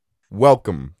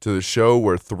Welcome to the show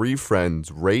where three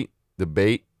friends rate,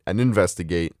 debate, and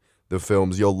investigate the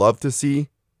films you'll love to see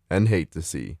and hate to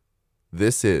see.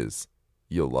 This is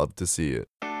You'll Love to See It.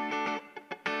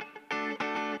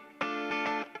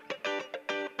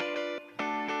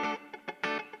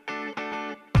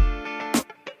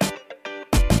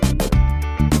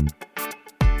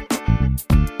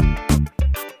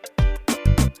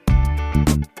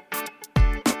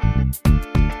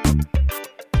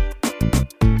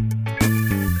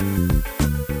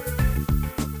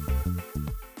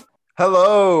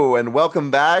 Hello, and welcome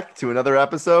back to another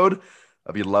episode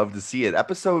of You'd Love to See It.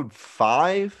 Episode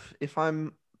 5, if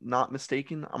I'm not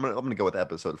mistaken. I'm gonna go with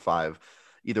episode 5.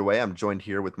 Either way, I'm joined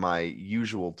here with my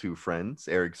usual two friends,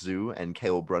 Eric Zhu and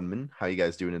Caleb Brunman. How you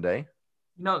guys doing today?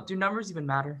 No, do numbers even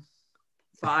matter?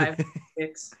 5,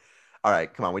 6. All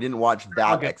right, come on. We didn't watch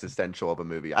that Okay. existential of a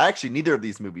movie. Neither of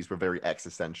these movies were very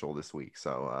existential this week.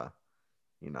 So,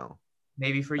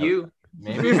 Maybe for you.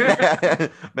 Maybe.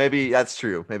 maybe that's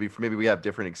true. Maybe we have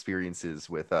different experiences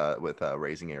with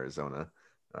raising Arizona.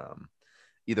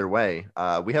 Either way,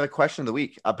 we have a question of the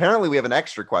week. Apparently, we have an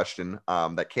extra question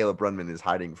that Caleb Brunman is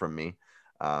hiding from me.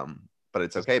 But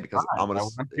it's okay because I'm gonna.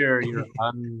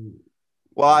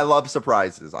 Well, I love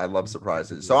surprises.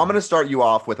 So I'm gonna start you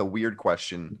off with a weird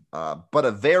question, but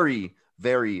a very,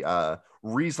 very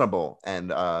reasonable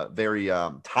and very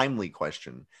timely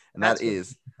question, and that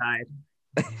is.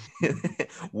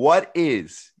 What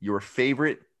is your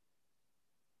favorite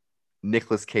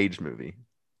Nicolas Cage movie?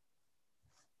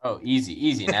 Oh,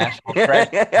 easy. National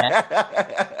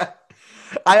Treasure.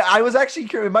 I was actually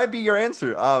curious. It might be your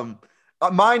answer.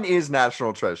 Mine is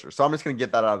National Treasure. So I'm just going to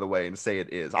get that out of the way and say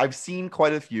it is. I've seen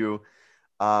quite a few,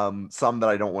 some that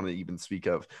I don't want to even speak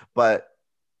of, but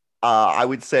I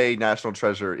would say National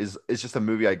Treasure is just a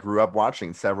movie I grew up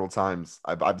watching several times.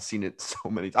 I've seen it so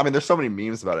many times. I mean, there's so many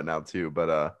memes about it now too,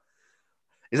 but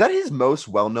is that his most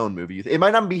well-known movie? It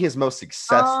might not be his most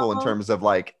successful in terms of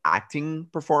like acting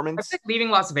I performance. think Leaving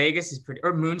Las Vegas is pretty,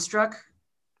 or Moonstruck.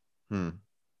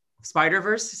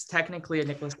 Spider-Verse is technically a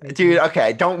Nicolas Cage Dude, movie.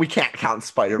 okay, we can't count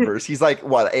Spider-Verse. He's like,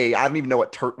 what? I don't even know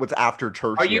what's after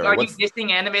Tertiary. Are you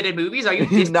dissing animated movies? Are you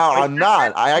dissing No, I'm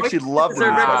not. I actually love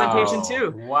Deserve the representation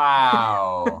too.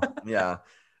 Wow. Yeah.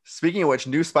 Speaking of which,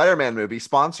 new Spider-Man movie,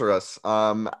 sponsor us.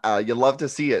 You'd love to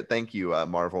see it. Thank you,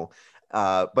 Marvel.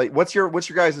 But what's your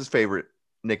guys' favorite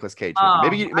Nicolas Cage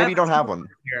movie? Maybe you don't have one.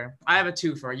 Here, I have a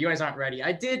two for you. You guys aren't ready.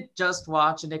 I did just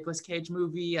watch a Nicolas Cage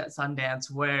movie at Sundance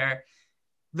where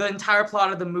the entire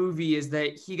plot of the movie is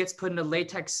that he gets put in a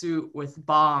latex suit with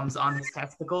bombs on his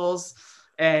testicles,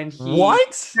 and he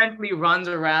essentially runs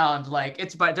around like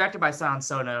directed by San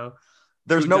Sono.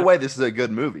 There's no way this is a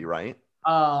good movie, right?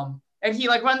 And he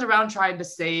like runs around trying to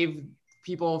save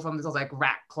people from this like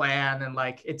rat clan, and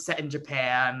like it's set in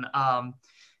Japan.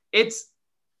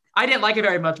 I didn't like it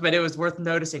very much, but it was worth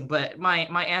noticing. But my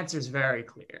answer is very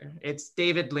clear. It's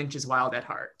David Lynch's Wild at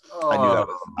Heart.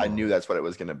 I knew that's what it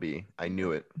was gonna be. I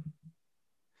knew it.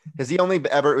 Was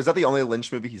that the only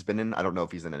Lynch movie he's been in? I don't know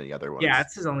if he's in any other ones. Yeah,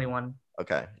 it's his only one.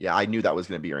 Okay. Yeah, I knew that was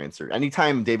gonna be your answer.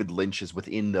 Anytime David Lynch is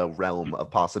within the realm of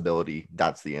possibility,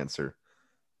 that's the answer.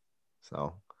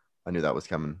 So I knew that was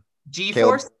coming.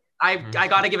 G-Force. I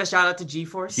gotta give a shout out to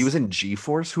G-Force. He was in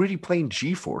G-Force? Who did he play in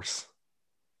G-Force?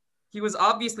 He was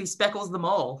obviously Speckles the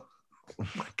Mole. Oh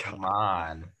my God. Come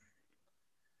on.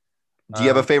 Do you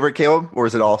have a favorite, Caleb? Or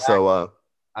is it also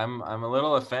I'm a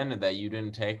little offended that you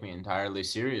didn't take me entirely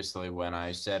seriously when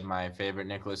I said my favorite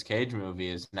Nicolas Cage movie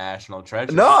is National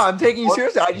Treasure. No, I'm taking you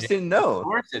seriously. I just didn't know. Of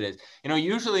course it is.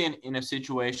 Usually in a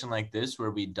situation like this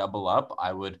where we double up,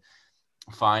 I would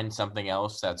find something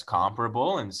else that's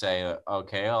comparable and say,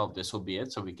 okay, this will be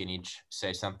it. So we can each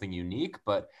say something unique,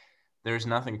 but there's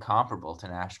nothing comparable to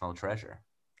National Treasure.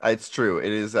 It's true.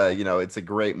 It is, it's a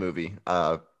great movie.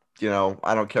 I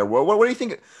don't care. What do you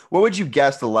think? What would you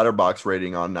guess the letterbox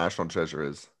rating on National Treasure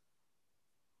is?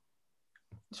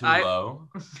 Too low.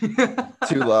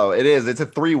 Too low. It is. It's a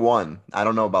 3-1. I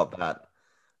don't know about that.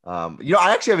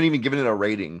 I actually haven't even given it a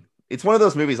rating. It's one of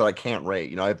those movies that I can't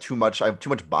rate. I have too much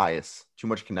bias, too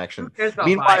much connection.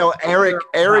 Meanwhile,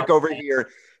 Eric over here,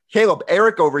 Caleb,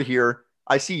 Eric over here.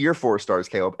 I see your 4 stars,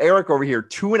 Caleb. Eric over here,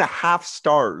 2.5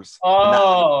 stars.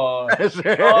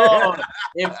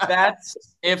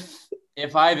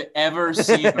 If I've ever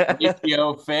seen a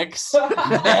ratio fix,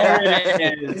 there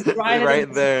it is.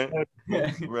 Right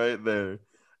there.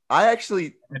 I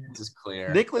actually, this is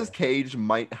clear. Nicolas Cage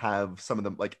might have some of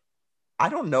them. Like, I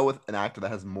don't know if an actor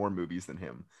that has more movies than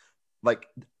him. Like,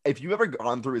 if you've ever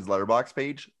gone through his letterbox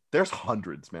page, there's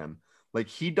hundreds, man. Like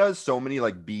he does so many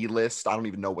like B list. I don't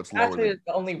even know what's lower Actually, than it's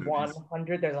only movies.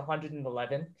 100. There's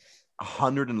 111.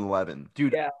 111,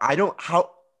 dude. Yeah. I don't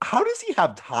how does he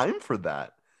have time for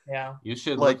that? Yeah. You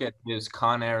should Like- look at his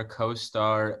Con Air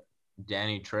co-star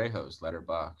Danny Trejo's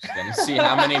letterbox and see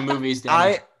how many movies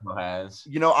Danny Trejo has.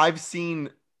 You know, I've seen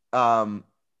Con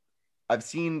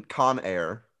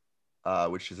Air,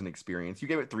 which is an experience. You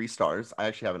gave it 3 stars. I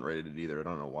actually haven't rated it either. I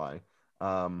don't know why.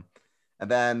 And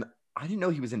then I didn't know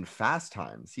he was in Fast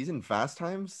Times. He's in Fast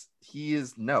Times.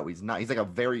 He's not. He's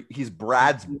like he's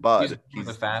Brad's bud. He's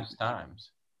the Fast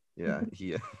Times. Yeah,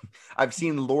 I've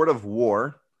seen Lord of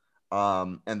War,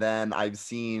 and then I've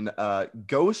seen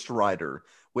Ghost Rider,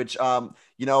 which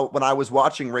you know, when I was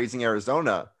watching Raising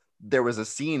Arizona, there was a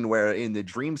scene where in the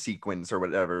dream sequence or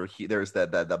whatever, there's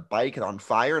the bike on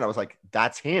fire, and I was like,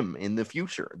 that's him in the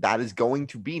future. That is going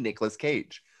to be Nicolas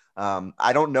Cage.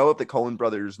 I don't know if the Coen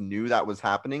brothers knew that was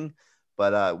happening,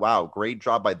 but wow, great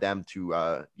job by them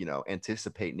to you know,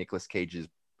 anticipate Nicolas Cage's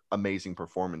amazing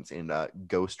performance in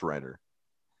Ghost Rider.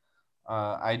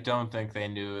 I don't think they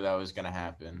knew that was going to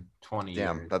happen. 20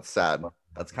 Damn, years. that's sad.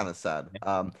 That's kind of sad.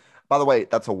 By the way,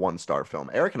 that's a 1-star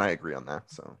film. Eric and I agree on that,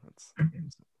 so that's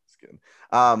good.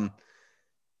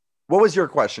 What was your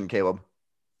question, Caleb?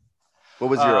 What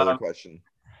was your other question?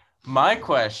 My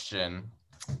question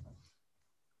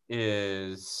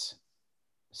is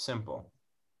simple.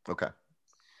 Okay.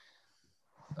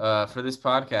 For this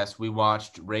podcast, we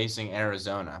watched Raising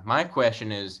Arizona. My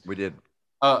question is, We did.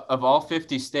 of all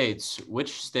 50 states,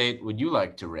 which state would you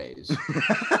like to raise?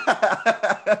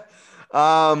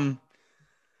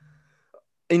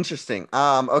 Interesting.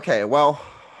 Okay, well,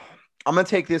 I'm gonna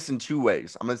take this in 2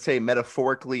 ways. I'm gonna say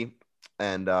metaphorically,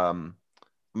 and I'm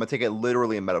gonna take it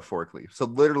literally and metaphorically. So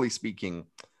literally speaking,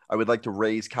 I would like to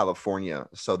raise California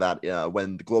so that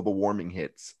when the global warming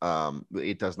hits,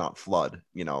 it does not flood.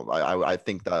 You know, I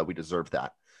think that we deserve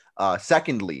that.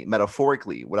 Secondly,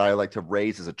 metaphorically, what I like to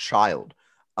raise as a child.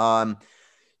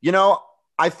 You know,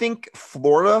 I think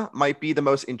Florida might be the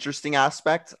most interesting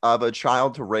aspect of a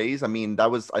child to raise. I mean,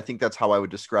 I think that's how I would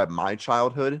describe my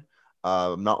childhood.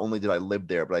 Not only did I live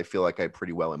there, but I feel like I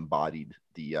pretty well embodied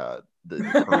the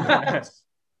events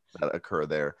that occur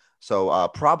there. So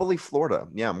probably Florida.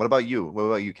 Yeah. What about you? What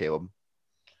about you, Caleb?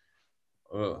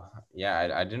 Oh,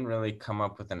 yeah, I didn't really come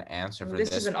up with an answer for this.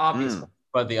 This is an obvious one.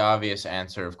 But the obvious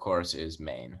answer, of course, is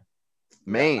Maine.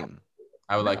 Maine.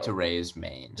 I would like to raise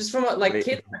Maine. Just from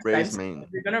kid raise sense, Maine.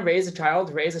 if you're gonna raise a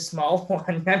child, raise a small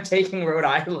one. I'm taking Rhode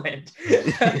Island.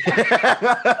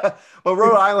 Well,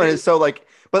 Rhode Island is so like,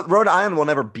 but Rhode Island will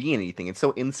never be anything. It's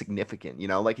so insignificant, you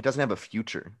know, like it doesn't have a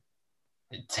future.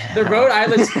 The Rhode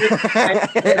Island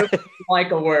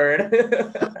like a word.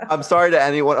 I'm sorry to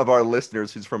any one of our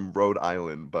listeners who's from Rhode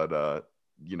Island, but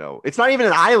you know, it's not even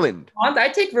an island. I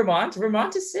take Vermont.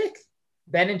 Vermont is sick.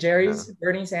 Ben and Jerry's, yeah.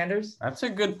 Bernie Sanders. That's a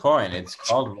good point. It's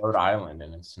called Rhode Island,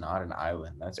 and it's not an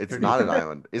island. It's not an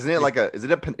island. Isn't it like is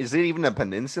it even a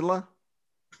peninsula?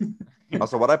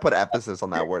 Also, what I put emphasis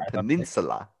on that word,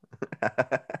 peninsula.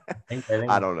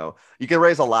 I don't know. You can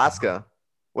raise Alaska.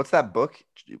 What's that book?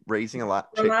 Raising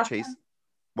Alaska. Chase.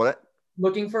 What?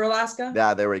 Looking for Alaska.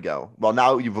 Yeah, there we go. Well,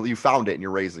 now you found it and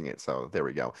you're raising it, so there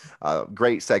we go.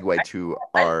 Great segue to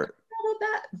our.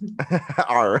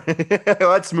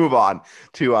 Let's move on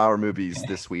to our movies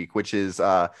this week, which is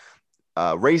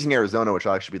Raising Arizona, which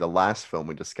will actually be the last film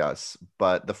we discuss.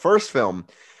 But the first film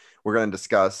we're going to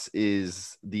discuss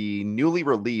is the newly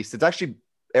released. It's actually,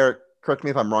 Eric, correct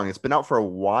me if I'm wrong, it's been out for a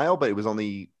while, but it was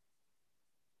only,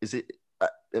 did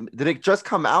it just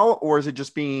come out, or is it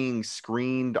just being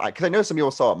screened? Because I know some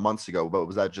people saw it months ago, but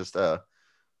was that just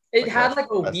it had like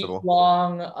a week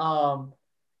long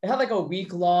it had like a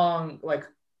week-long like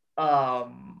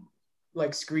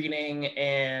screening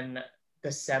in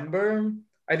December,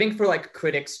 I think, for like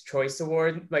Critics' Choice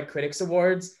Award, like Critics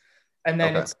Awards, and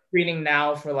then it's screening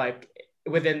now for like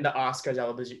within the Oscars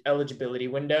eligibility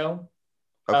window.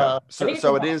 Okay,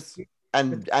 so it is,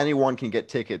 and anyone can get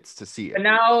tickets to see it. And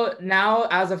now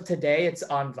as of today, it's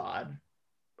on VOD.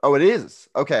 Oh, it is?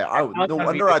 Okay. No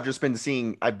wonder I've just been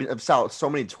seeing, I've saw so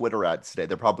many Twitter ads today.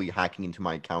 They're probably hacking into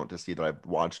my account to see that I've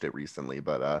watched it recently,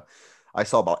 but I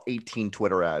saw about 18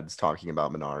 Twitter ads talking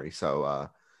about Minari. So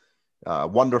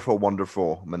wonderful,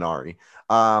 wonderful Minari.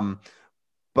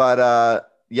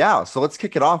 Yeah, so let's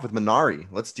kick it off with Minari.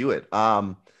 Let's do it.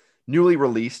 Newly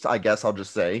released, I guess I'll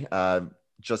just say,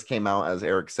 just came out, as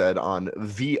Eric said, on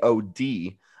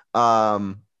VOD.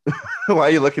 Why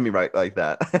are you looking at me right like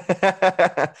that?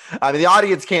 I mean, the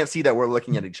audience can't see that we're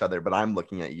looking at each other, but I'm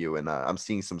looking at you, and I'm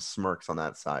seeing some smirks on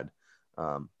that side.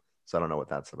 So I don't know what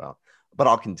that's about, but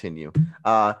I'll continue.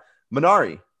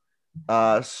 Minari,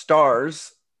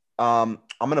 Stars.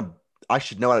 I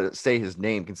should know how to say his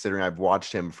name considering I've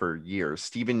watched him for years.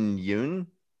 Steven Yeun.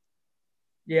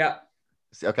 Yeah.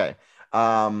 Okay.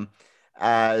 Um,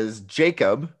 as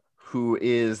Jacob, who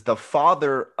is the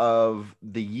father of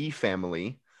the Yi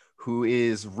family, who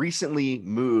is recently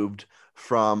moved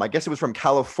from, I guess it was from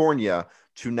California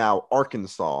to now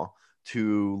Arkansas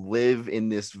to live in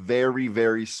this very,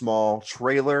 very small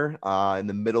trailer in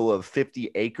the middle of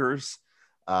 50 acres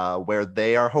where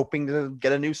they are hoping to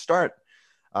get a new start.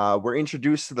 We're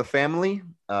introduced to the family.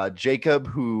 Jacob,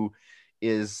 who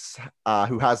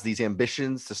has these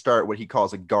ambitions to start what he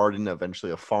calls a garden,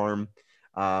 eventually a farm.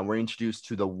 We're introduced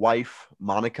to the wife,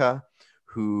 Monica,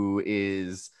 who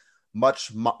is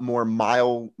much more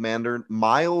mild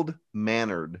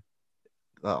mannered.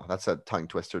 Oh, that's a tongue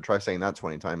twister. Try saying that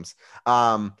 20 times.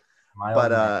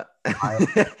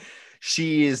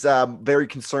 She is very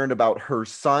concerned about her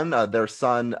son, their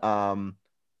son,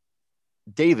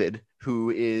 David,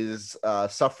 who is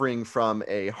suffering from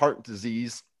a heart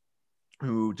disease.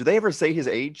 Do they ever say his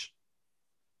age?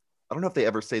 I don't know if they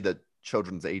ever say the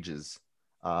children's ages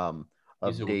of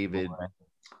David.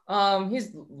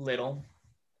 He's little.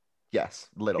 Yes,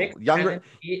 little. 6, 7,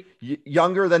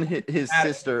 Younger than his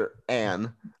sister,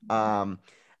 Anne.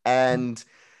 And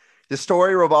the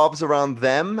story revolves around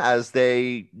them as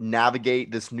they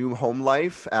navigate this new home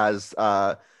life as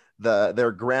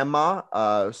their grandma,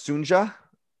 Sunja,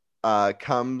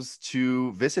 comes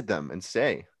to visit them and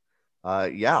stay.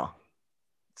 Yeah.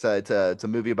 It's a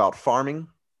movie about farming,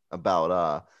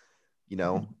 about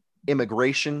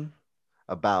immigration,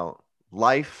 about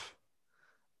life,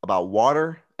 about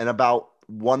water, and about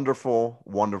wonderful,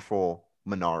 wonderful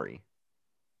Minari,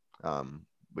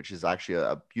 which is actually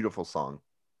a beautiful song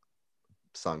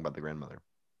sung by the grandmother.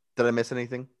 Did I miss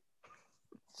anything?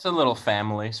 It's a little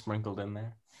family sprinkled in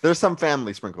there. There's some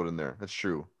family sprinkled in there. That's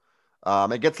true.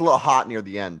 It gets a little hot near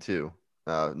the end too.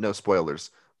 No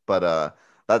spoilers, but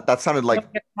that sounded like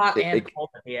it hot and cold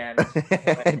at the end.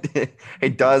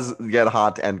 It does get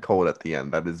hot and cold at the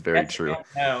end. That is very true.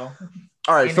 No.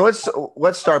 All right, so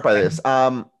let's start by this.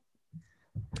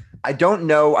 I don't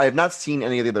know. I have not seen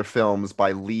any of the other films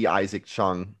by Lee Isaac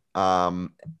Chung.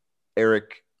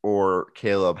 Eric or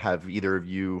Caleb, have either of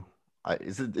you?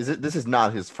 Is it? This is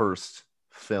not his first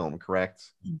film,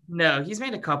 correct? No, he's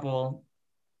made a couple.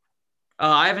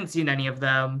 I haven't seen any of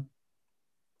them.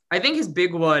 I think his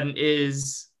big one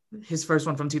is his first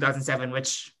one from 2007,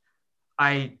 which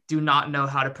I do not know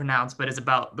how to pronounce, but is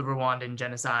about the Rwandan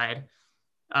genocide.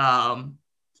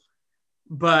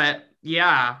 But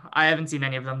yeah, I haven't seen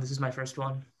any of them. This is my first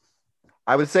one.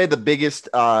 I would say the biggest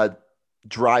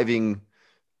driving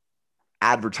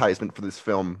advertisement for this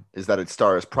film is that it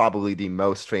stars probably the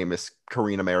most famous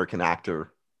Korean American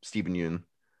actor, Steven Yeun.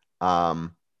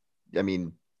 I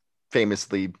mean,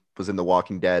 famously was in The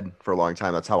Walking Dead for a long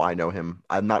time. That's how I know him.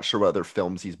 I'm not sure what other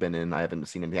films he's been in. I haven't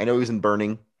seen anything. I know he was in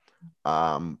Burning,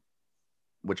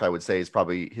 which I would say is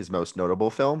probably his most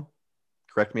notable film.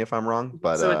 Correct me if I'm wrong,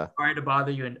 but so it's Sorry to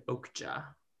Bother You in Okja.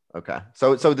 Okay,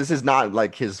 so this is not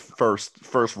like his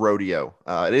first rodeo.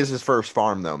 It is his first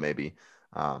farm though, maybe.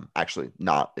 Actually,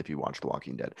 not if you watch The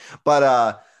Walking Dead.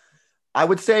 But I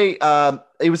would say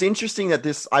it was interesting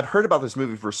that I've heard about this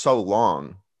movie for so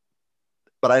long,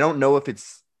 but I don't know if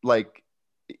it's like,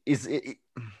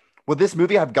 would this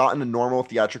movie have gotten a normal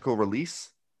theatrical release?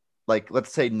 Like,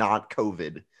 let's say not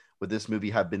COVID, would this movie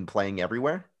have been playing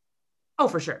everywhere? Oh,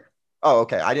 for sure. Oh,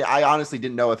 okay. I honestly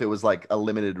didn't know if it was like a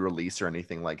limited release or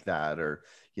anything like that, or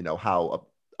how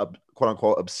quote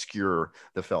unquote obscure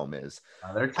the film is.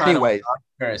 They're trying to win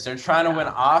Oscars. They're trying to win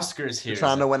Oscars here. They're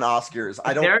trying to win Oscars.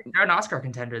 They're an Oscar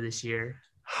contender this year.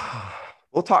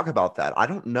 We'll talk about that. I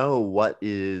don't know what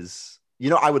is.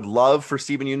 I would love for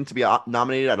Steven Yeun to be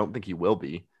nominated. I don't think he will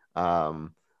be.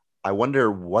 I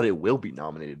wonder what it will be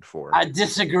nominated for. I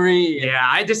disagree. Yeah,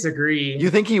 I disagree. You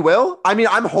think he will? I mean,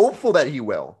 I'm hopeful that he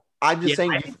will. I'm just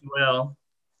saying. I think he will.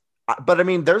 But I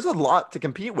mean, there's a lot to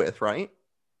compete with, right?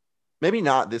 Maybe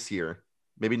not this year.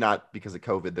 Maybe not because of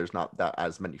COVID. There's not that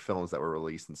as many films that were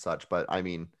released and such. But I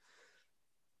mean,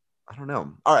 I don't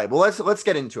know. All right. Well, let's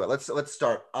get into it. Let's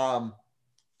start.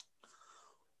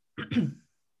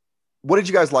 What did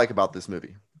you guys like about this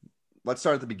movie? Let's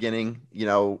start at the beginning.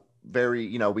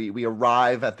 We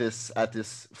arrive at this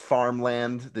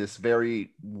farmland, this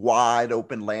very wide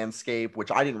open landscape,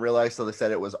 which I didn't realize till they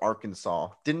said it was Arkansas.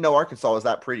 Didn't know Arkansas was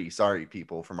that pretty. Sorry,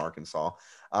 people from Arkansas.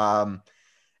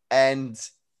 And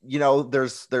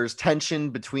there's tension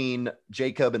between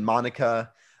Jacob and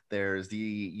Monica. There's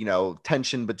the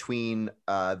tension between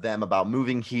them about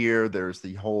moving here. There's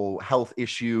the whole health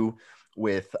issue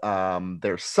with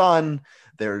their son.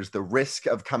 There's the risk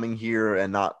of coming here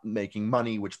and not making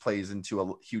money, which plays into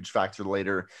a huge factor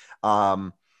later.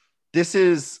 This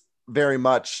is very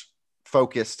much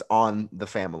focused on the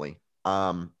family.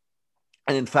 And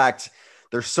in fact,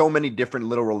 there's so many different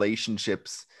little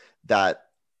relationships that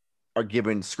are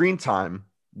given screen time,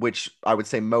 which I would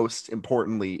say most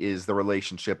importantly is the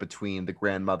relationship between the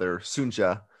grandmother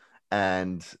Sunja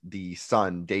and the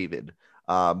son David,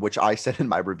 which I said in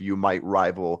my review might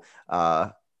rival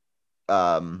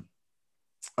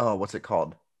what's it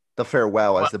called? The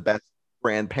Farewell as the best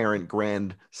grandparent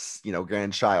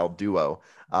grandchild duo.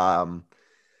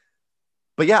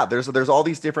 But yeah, there's all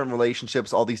these different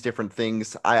relationships, all these different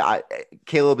things.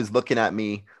 Caleb is looking at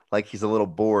me like he's a little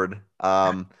bored.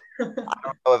 I don't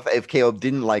know if Caleb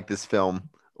didn't like this film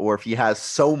or if he has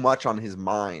so much on his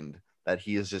mind that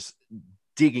he is just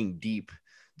digging deep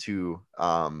to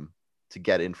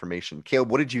get information.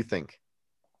 Caleb, what did you think?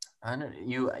 I don't.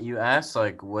 You asked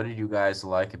like, what did you guys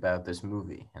like about this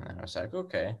movie? And then I was like,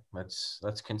 okay, let's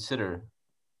consider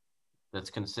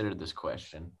this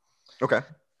question. Okay.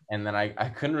 And then I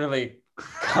couldn't really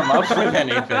come up with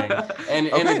anything, and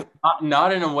it's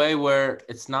not in a way where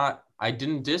it's not. I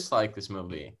didn't dislike this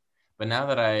movie, but now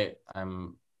that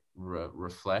I'm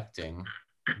reflecting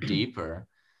deeper,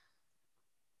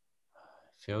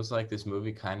 feels like this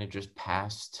movie kind of just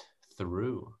passed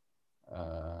through.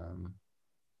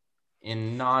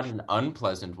 In not an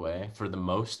unpleasant way for the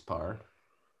most part.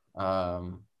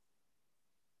 But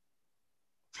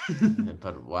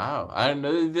wow, I don't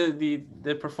know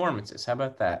the performances. How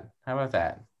about that?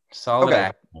 Solid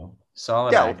acting.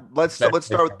 Solid acting. Let's start with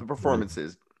the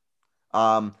performances.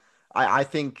 I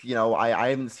think, I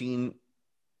haven't seen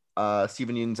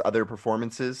Steven Yeun's other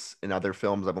performances in other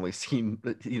films. I've only seen,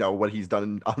 what he's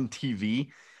done on TV.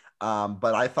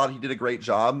 But I thought he did a great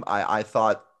job. I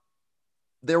thought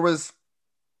there was,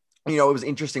 it was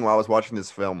interesting while I was watching this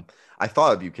film. I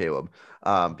thought of you, Caleb,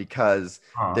 because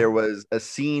there was a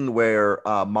scene where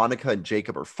Monica and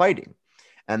Jacob are fighting.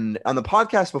 And on the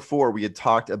podcast before, we had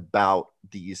talked about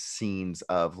these scenes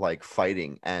of like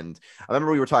fighting. And I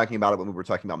remember we were talking about it when we were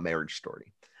talking about Marriage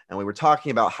Story. And we were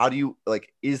talking about how do you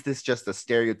is this just a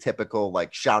stereotypical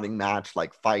like shouting match,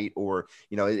 like fight, or,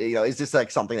 is this like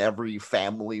something every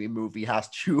family movie has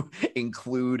to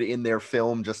include in their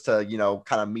film just to,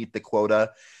 kind of meet the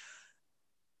quota?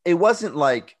 It wasn't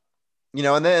like,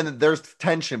 and then there's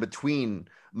tension between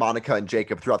Monica and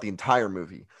Jacob throughout the entire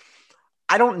movie.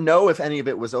 I don't know if any of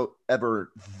it was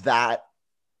ever that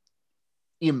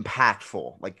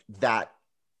impactful, like that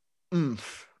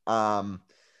oomph.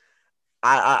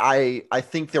 I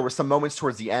think there were some moments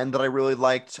towards the end that I really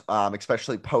liked,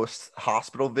 especially post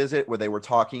hospital visit where they were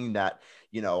talking that,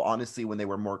 honestly, when they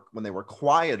were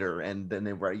quieter and then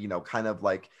they were, kind of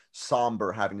like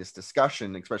somber having this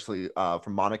discussion, especially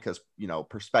from Monica's,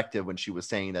 perspective when she was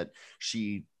saying that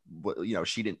she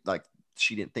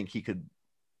didn't think he could,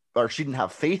 or she didn't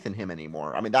have faith in him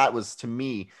anymore. I mean, that was, to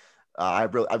me,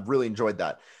 I've really enjoyed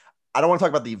that. I don't want to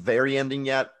talk about the very ending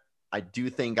yet. I do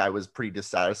think I was pretty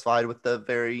dissatisfied with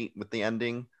the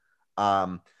ending.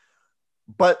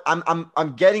 But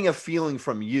I'm getting a feeling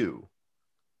from you,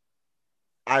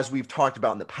 as we've talked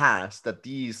about in the past, that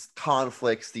these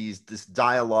conflicts, this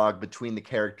dialogue between the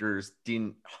characters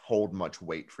didn't hold much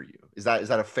weight for you. Is that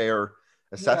a fair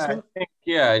assessment?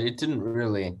 Yeah, it didn't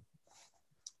really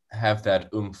have that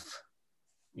oomph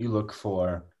you look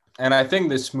for. And I think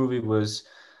this movie was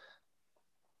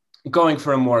going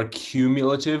for a more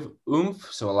cumulative oomph,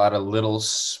 so a lot of little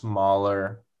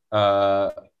smaller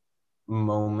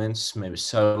moments, maybe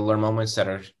subtler moments that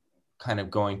are kind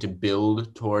of going to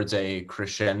build towards a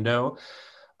crescendo.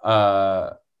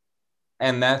 And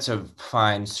that's a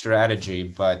fine strategy,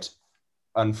 but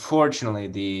unfortunately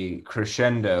the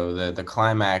crescendo, the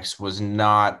climax was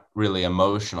not really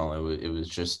emotional. It was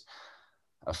just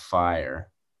a fire.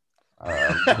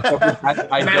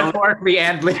 I metaphorically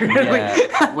and literally,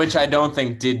 which I don't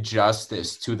think did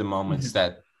justice to the moments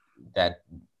that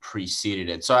preceded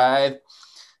it. So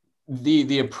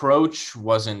the approach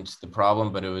wasn't the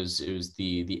problem, but it was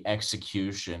the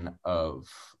execution of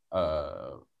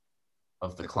the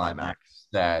climax.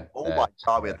 My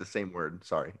God, we had the same word.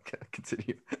 Sorry,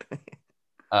 continue.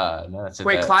 No,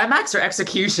 wait, climax or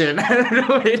execution?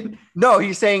 No,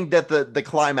 he's saying that the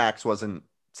climax wasn't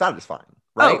satisfying.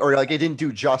 Right? Or like it didn't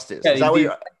do justice. Yeah,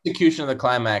 the execution of the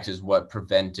climax is what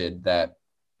prevented that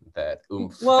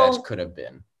oomph that could have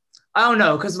been. I don't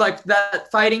know, because like that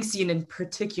fighting scene in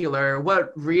particular,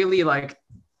 what really like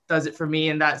does it for me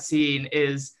in that scene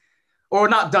is or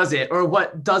not does it, or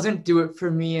what doesn't do it for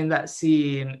me in that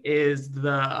scene is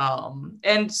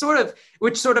and sort of,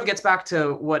 which sort of gets back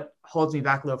to what holds me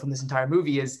back a little from this entire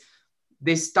movie, is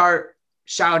they start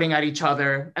shouting at each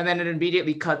other, and then it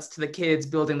immediately cuts to the kids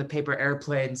building the paper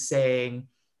airplane saying,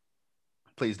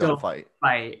 please don't fight.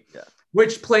 Yeah.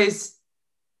 Which plays,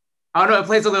 I don't know, it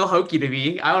plays a little hokey to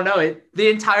me. I don't know, the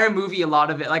entire movie, a lot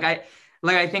of it,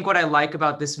 I think what I like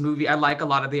about this movie, I like a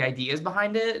lot of the ideas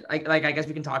behind it. I guess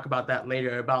we can talk about that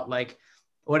later, about like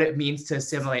what it means to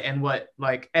assimilate and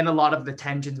and a lot of the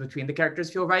tensions between the characters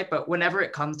feel right. But whenever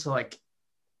it comes to like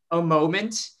a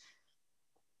moment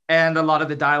and a lot of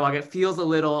the dialogue, it feels a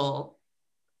little,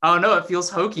 I don't know, it feels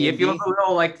hokey. It feels a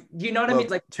little like, you know what I mean?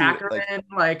 Like saccharine,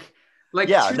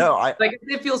 yeah, no,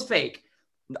 it feels fake.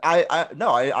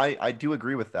 I do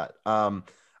agree with that.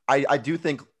 I do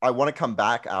think I want to come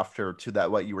back after to that,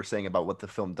 what you were saying about what the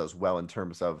film does well in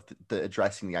terms of the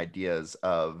addressing the ideas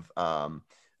of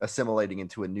assimilating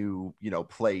into a new,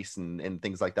 place and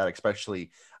things like that,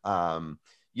 especially,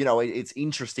 it's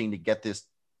interesting to get this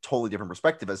totally different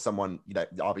perspective as someone that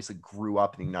obviously grew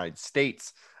up in the United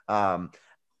States, a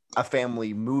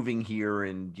family moving here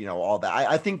and, all that.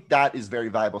 I think that is very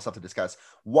valuable stuff to discuss.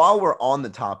 While we're on the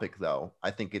topic, though,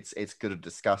 I think it's good to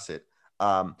discuss it.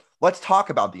 Let's talk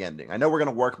about the ending. I know we're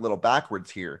going to work a little backwards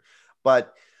here,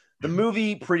 but the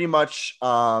movie pretty much,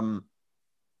 let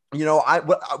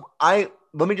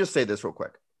me just say this real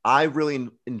quick. I really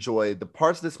enjoyed the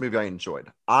parts of this movie.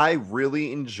 I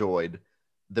really enjoyed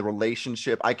the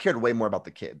relationship. I cared way more about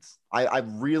the kids. I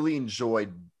really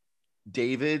enjoyed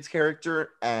David's character,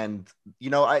 and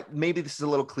maybe this is a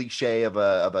little cliche of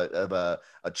a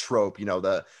trope,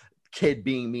 the kid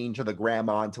being mean to the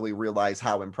grandma until he realized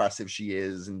how impressive she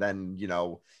is, and then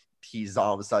he's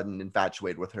all of a sudden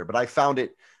infatuated with her. But I found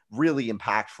it really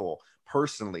impactful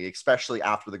personally, especially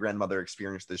after the grandmother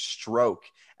experienced this stroke,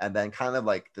 and then kind of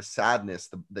like the sadness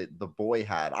the boy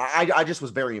had. I just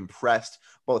was very impressed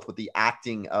both with the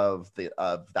acting of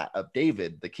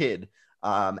David the kid,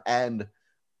 and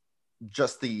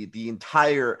just the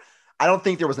entire. I don't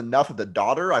think there was enough of the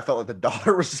daughter. I felt like the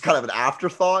daughter was just kind of an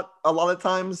afterthought a lot of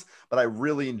times, but I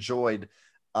really enjoyed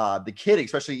the kid,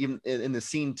 especially even in the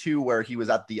scene too, where he was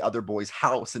at the other boy's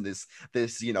house and this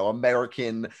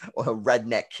American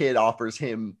redneck kid offers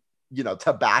him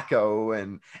tobacco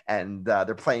and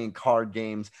they're playing card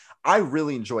games. I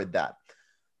really enjoyed that.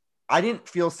 I didn't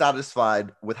feel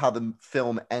satisfied with how the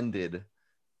film ended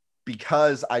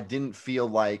because I didn't feel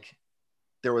like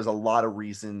there was a lot of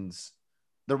reasons.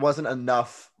 There wasn't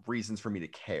enough reasons for me to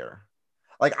care.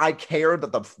 Like, I cared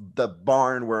that the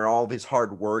barn where all of his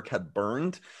hard work had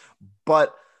burned,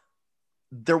 but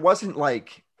there wasn't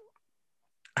like,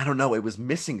 I don't know, it was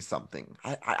missing something.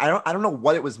 I don't know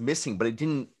what it was missing, but it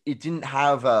didn't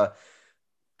have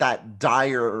that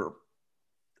dire.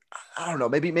 I don't know.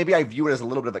 Maybe I view it as a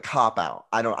little bit of a cop out.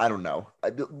 I don't know.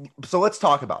 So let's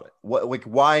talk about it.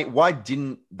 Why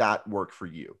didn't that work for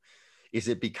you? Is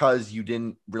it because you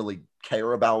didn't really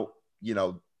care about,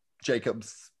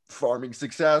 Jacob's farming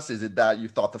success? Is it that you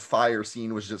thought the fire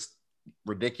scene was just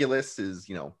ridiculous?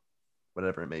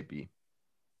 Whatever it may be.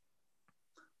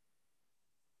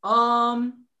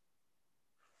 I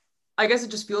guess it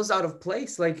just feels out of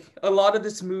place. Like, a lot of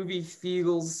this movie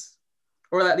feels,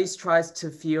 or at least tries to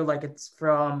feel like it's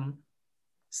from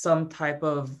some type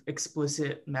of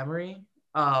explicit memory.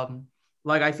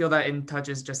 I feel that In Touch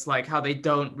is just like how they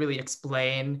don't really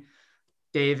explain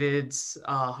David's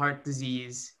heart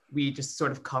disease. We just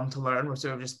sort of come to learn. We're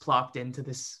sort of just plopped into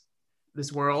this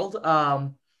world.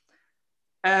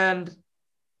 And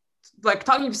like,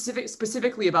 talking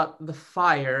specifically about the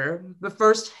fire, the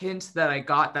first hint that I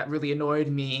got that really annoyed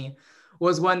me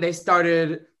was when they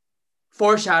started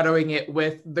foreshadowing it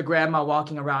with the grandma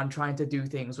walking around trying to do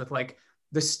things with like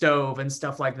the stove and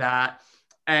stuff like that.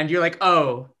 And you're like,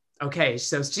 oh, okay,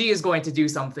 so she is going to do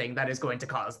something that is going to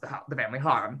cause the family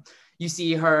harm. You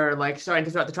see her like starting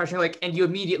to throw out the trash, and you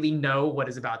immediately know what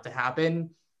is about to happen,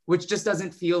 which just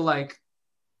doesn't feel like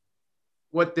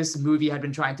what this movie had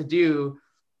been trying to do.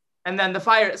 And then the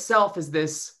fire itself is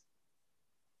this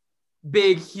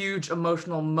big, huge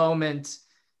emotional moment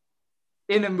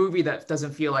in a movie that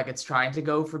doesn't feel like it's trying to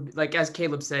go for, like, as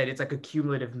Caleb said, it's like a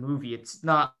cumulative movie. It's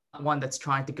not one that's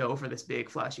trying to go for this big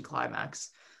flashy climax.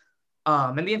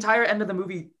 And the entire end of the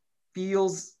movie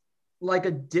feels like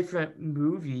a different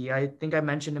movie. I think I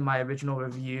mentioned in my original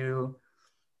review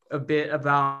a bit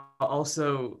about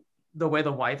also the way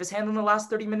the wife is handling the last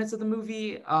 30 minutes of the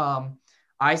movie.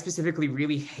 I specifically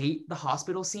really hate the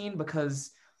hospital scene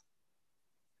because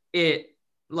it,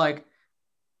 like,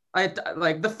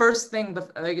 the first thing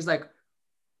is like,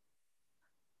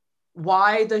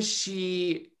 why does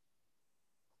she?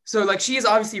 So like she has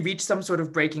obviously reached some sort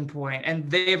of breaking point, and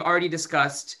they've already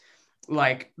discussed,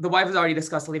 like the wife has already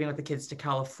discussed leaving with the kids to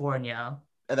California.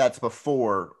 And that's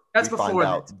before That's we before find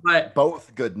out this, but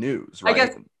both good news, I right?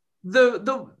 guess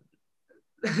the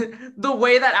the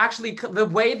way that actually the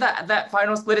way that that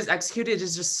final split is executed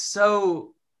is just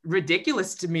so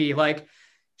ridiculous to me. Like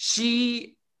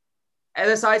she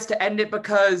decides to end it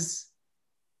because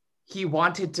he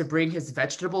wanted to bring his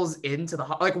vegetables into the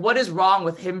like what is wrong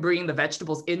with him bringing the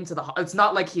vegetables into the it's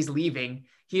not like he's leaving,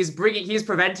 he's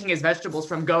preventing his vegetables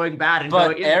from going bad and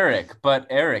But going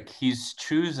Eric, he's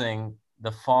choosing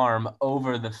the farm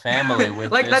over the family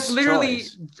with like this that's literally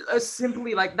choice.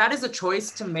 simply like that is a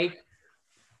choice to make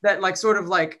that like sort of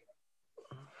like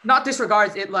not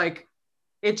disregards it, like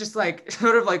it just like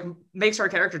sort of like makes her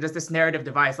character just this narrative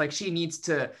device. Like she needs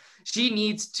to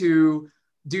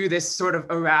do this sort of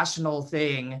irrational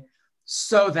thing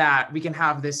so that we can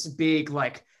have this big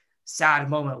like sad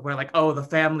moment where like, oh, the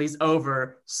family's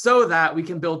over, so that we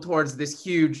can build towards this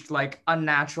huge like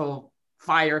unnatural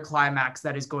fire climax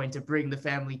that is going to bring the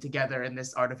family together in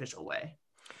this artificial way.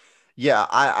 Yeah,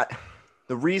 I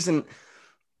the reason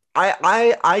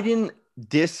I didn't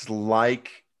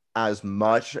dislike as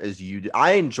much as you did.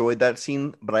 I enjoyed that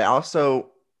scene, but I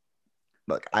also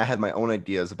like I had my own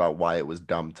ideas about why it was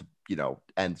dumb to,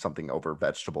 end something over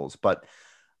vegetables, but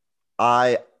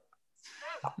I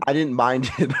didn't mind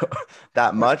it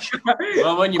that much.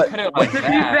 Well, when you put it like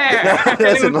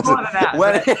that,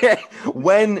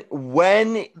 when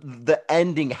the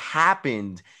ending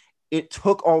happened, it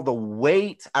took all the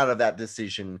weight out of that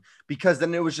decision, because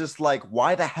then it was just like,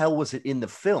 why the hell was it in the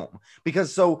film?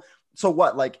 Because so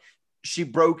what? Like she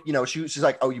broke, she's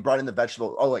like, oh, you brought in the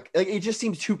vegetable. Oh, like it just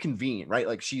seems too convenient, right?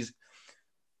 Like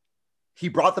he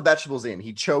brought the vegetables in.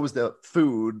 He chose the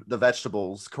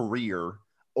vegetables career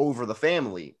over the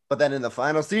family. But then in the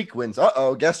final sequence,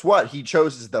 guess what? He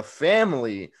chooses the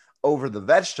family over the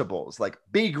vegetables. Like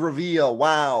big reveal.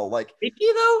 Wow. Like did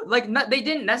he though? Like they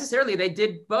didn't necessarily. They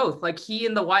did both. Like he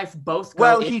and the wife both.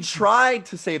 He tried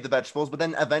to save the vegetables, but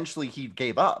then eventually he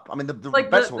gave up. I mean, the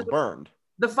vegetables burned.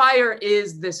 The fire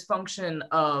is this function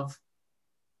of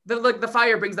the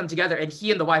fire brings them together, and he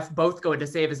and the wife both go to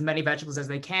save as many vegetables as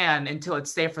they can until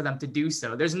it's safe for them to do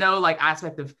so. There's no like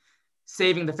aspect of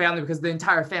saving the family because the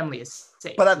entire family is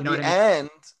safe. But at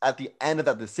the end of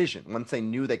that decision, once they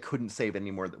knew they couldn't save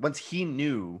anymore, once he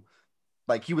knew,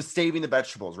 like he was saving the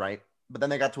vegetables, right? But then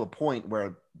they got to a point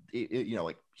where,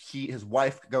 his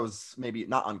wife goes maybe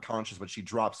not unconscious, but she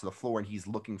drops to the floor, and he's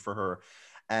looking for her,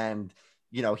 and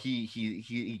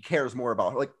he cares more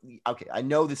about her. Like, okay, I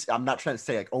know this. I'm not trying to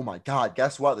say like, oh my God,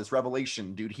 guess what? This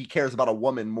revelation, dude. He cares about a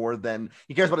woman more than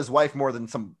he cares about his wife more than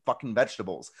some fucking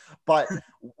vegetables. But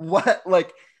what,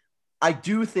 like, I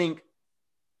do think.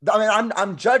 I mean,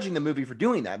 I'm judging the movie for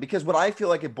doing that, because what I feel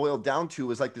like it boiled down to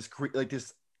was like this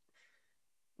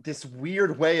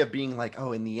weird way of being like,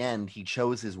 oh, in the end, he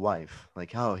chose his wife.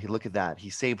 Like, oh, look at that. He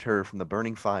saved her from the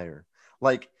burning fire.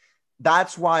 Like,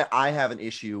 that's why I have an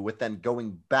issue with then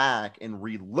going back and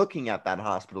re-looking at that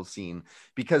hospital scene,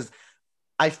 because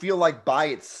I feel like by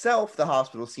itself, the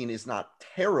hospital scene is not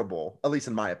terrible, at least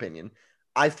in my opinion.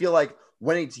 I feel like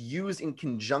when it's used in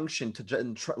conjunction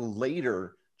to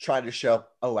later try to show,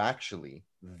 oh, actually,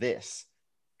 this,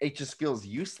 it just feels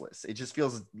useless. It just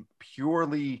feels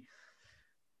purely,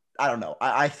 I don't know.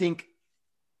 I think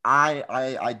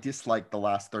I dislike the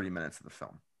last 30 minutes of the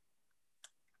film.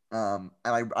 And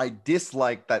I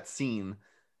dislike that scene.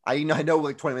 I know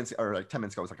like 20 minutes or like 10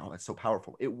 minutes ago, I was like, oh, that's so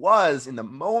powerful. It was in the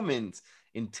moment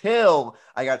until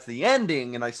I got to the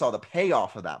ending and I saw the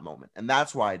payoff of that moment. And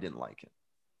that's why I didn't like it.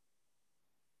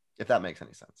 If that makes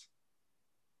any sense.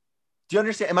 Do you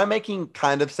understand? Am I making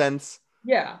kind of sense?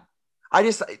 Yeah. I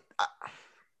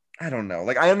don't know.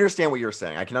 Like, I understand what you're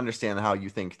saying. I can understand how you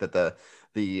think that the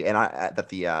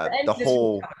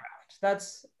whole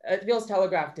it feels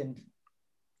telegraphed and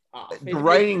the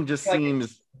writing just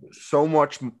seems so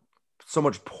much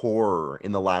poorer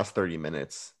in the last 30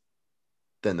 minutes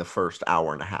than the first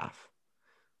hour and a half.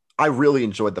 I really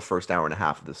enjoyed the first hour and a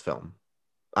half of this film.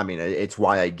 I mean, it's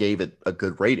why I gave it a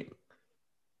good rating.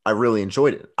 I really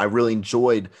enjoyed it. I really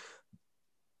enjoyed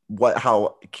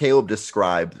how Caleb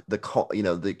described the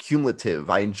cumulative.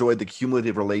 I enjoyed the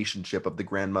cumulative relationship of the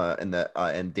grandma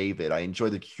and David. I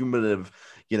enjoyed the cumulative,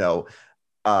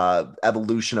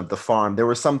 evolution of the farm. There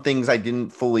were some things I didn't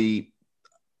fully,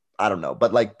 I don't know,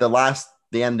 but like the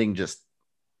ending just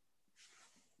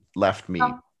left me.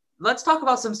 Let's talk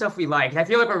about some stuff we liked. I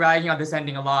feel like we're ragging on this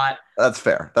ending a lot. That's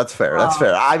fair.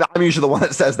 I'm usually the one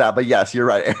that says that, but yes, you're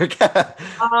right, Eric.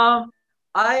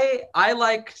 I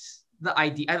liked the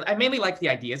idea. I mainly like the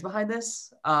ideas behind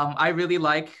this. I really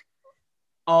like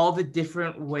all the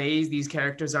different ways these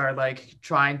characters are like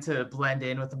trying to blend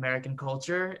in with American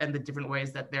culture and the different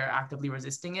ways that they're actively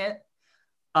resisting it.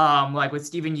 Like with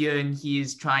Steven Yeun,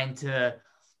 he's trying to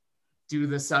do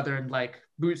the Southern like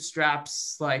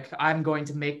bootstraps, like I'm going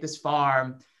to make this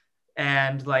farm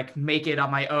and like make it on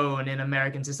my own in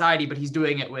American society, but he's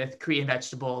doing it with Korean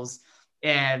vegetables.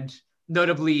 And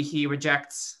notably, he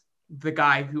rejects the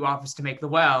guy who offers to make the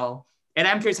well. And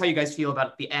I'm curious how you guys feel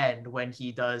about the end when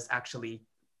he does actually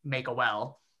make a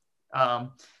well.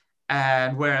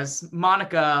 And whereas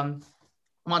Monica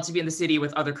wants to be in the city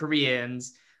with other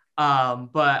Koreans,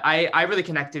 but I really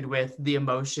connected with the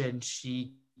emotion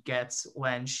she gets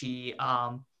when she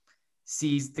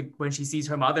sees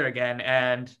her mother again,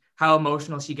 and how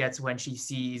emotional she gets when she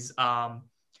sees the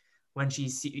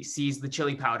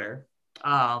chili powder.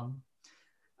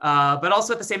 But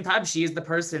also at the same time, she is the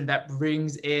person that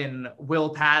brings in Will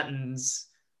Patton's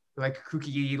like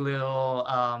kooky little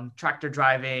tractor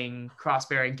driving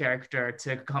cross-bearing character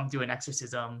to come do an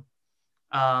exorcism.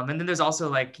 And then there's also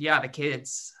like, the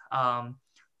kids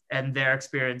and their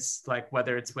experience, like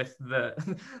whether it's with the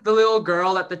little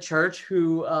girl at the church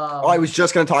who I was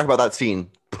just going to talk about that scene.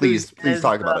 Please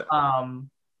talk about it.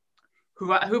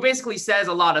 Who basically says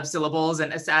a lot of syllables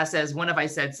and says, when have I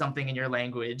said something in your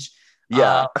language?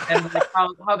 Yeah. And like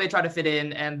how they try to fit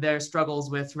in and their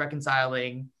struggles with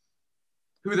reconciling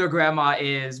who their grandma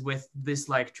is with this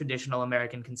like traditional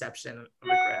American conception of a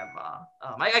grandma.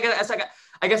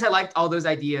 I guess I liked all those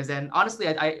ideas, and honestly,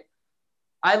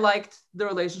 I liked the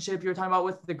relationship you were talking about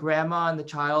with the grandma and the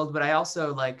child, but I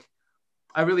also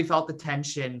I really felt the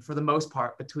tension for the most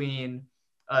part between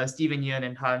Steven Yeun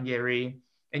and Han Yeri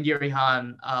and Yuri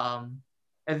Han,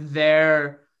 and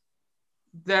their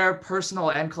personal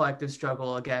and collective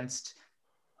struggle against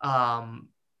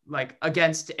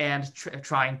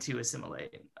trying to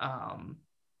assimilate.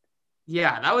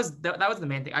 That was the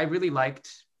main thing. I really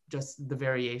liked just the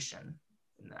variation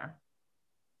in there.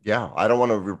 Yeah, I don't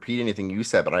want to repeat anything you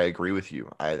said, but I agree with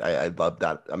you. I love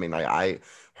that. I mean, I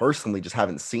personally just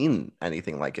haven't seen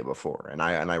anything like it before, and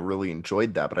I really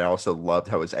enjoyed that. But I also loved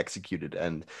how it was executed,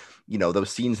 and those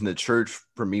scenes in the church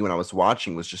for me when I was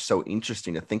watching was just so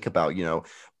interesting to think about.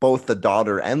 Both the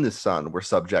daughter and the son were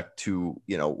subject to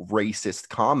racist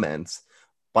comments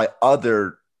by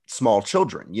other small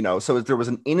children. So there was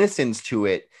an innocence to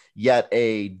it, yet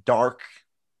a dark,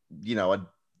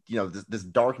 this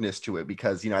darkness to it,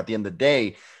 because at the end of the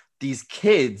day, these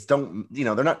kids don't,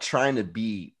 they're not trying to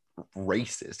be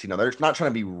racist, they're not trying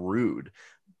to be rude,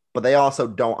 but they also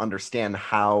don't understand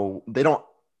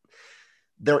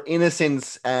their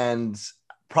innocence and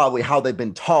probably how they've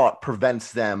been taught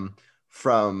prevents them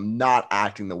from not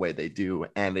acting the way they do.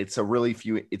 And it's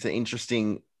an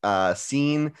interesting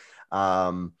scene.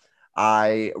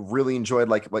 I really enjoyed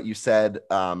what you said,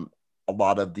 a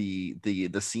lot of the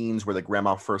scenes where the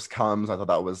grandma first comes. I thought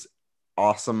that was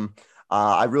awesome.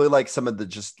 I really like some of the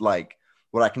just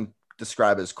what I can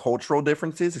describe as cultural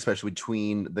differences, especially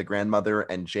between the grandmother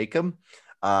and Jacob.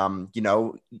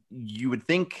 You would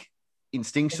think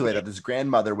instinctually that this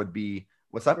grandmother would be,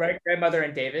 what's up? Right, grandmother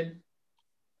and David?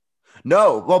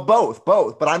 No, well, both,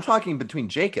 but I'm talking between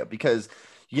Jacob, because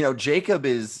Jacob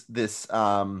is this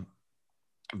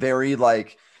very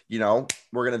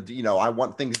we're going to, I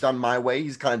want things done my way.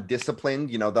 He's kind of disciplined,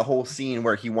 the whole scene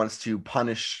where he wants to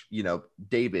punish,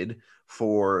 David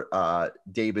for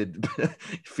David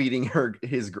feeding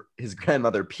his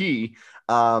grandmother pee.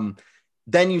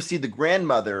 Then you see the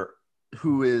grandmother,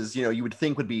 who is, you would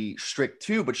think would be strict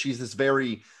too, but she's this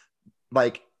very,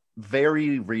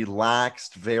 very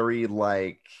relaxed, very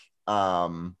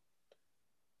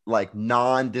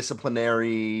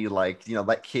non-disciplinary,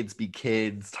 let kids be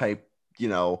kids type,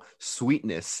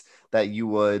 sweetness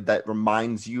that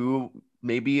reminds you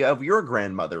maybe of your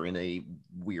grandmother in a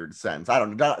weird sense. I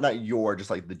don't know, not your, just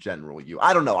the general you.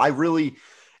 I don't know. I really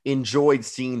enjoyed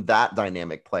seeing that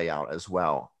dynamic play out as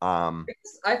well.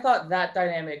 I thought that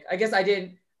dynamic, I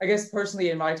guess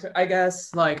personally in my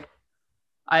experience,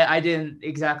 I didn't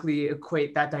exactly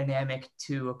equate that dynamic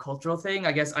to a cultural thing.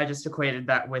 I guess I just equated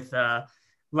that with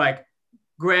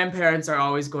grandparents are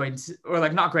always going to, or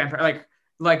not grandparents,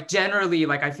 generally,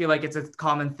 I feel like it's a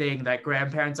common thing that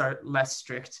grandparents are less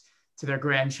strict to their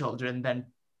grandchildren than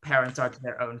parents are to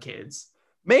their own kids.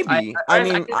 Maybe.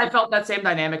 I felt that same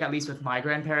dynamic, at least with my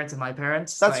grandparents and my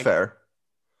parents. That's fair.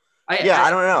 I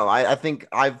don't know. I think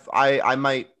I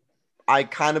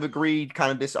kind of agree,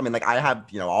 kind of I have,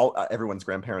 everyone's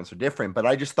grandparents are different, but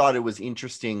I just thought it was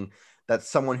interesting that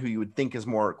someone who you would think is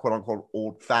more quote unquote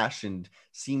old fashioned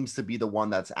seems to be the one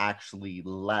that's actually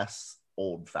less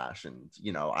old fashioned.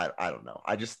 I don't know.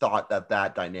 I just thought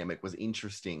that dynamic was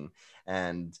interesting.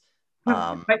 And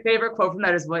my favorite quote from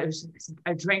that is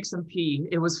I drank some pee.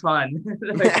 It was fun.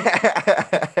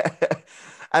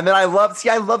 And then I love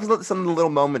some of the little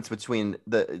moments between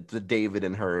the David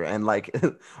and her, and like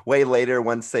way later,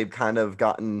 once they've kind of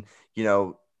gotten,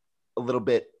 a little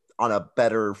bit on a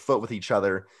better foot with each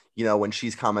other, when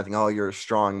she's commenting, "Oh, you're a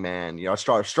strong man, a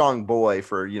strong boy,"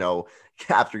 for,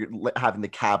 after having the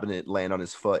cabinet land on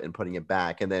his foot and putting it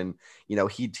back. And then,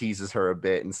 he teases her a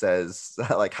bit and says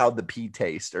like, "How'd the pee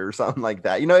taste?" or something like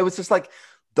that. It was just like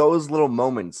those little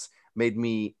moments made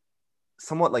me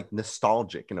somewhat like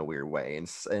nostalgic in a weird way, and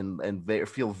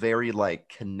feel very like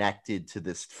connected to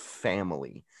this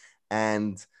family.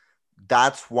 And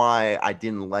that's why I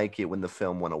didn't like it when the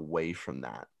film went away from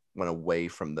the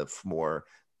more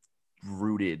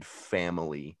rooted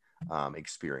family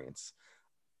experience.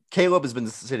 Caleb has been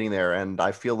sitting there, and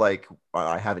I feel like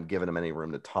I haven't given him any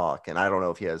room to talk, and I don't know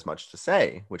if he has much to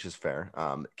say, which is fair.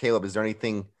 Caleb, is there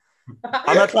anything?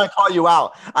 I'm not trying to call you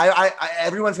out.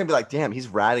 Everyone's gonna be like, "Damn, he's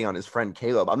ratting on his friend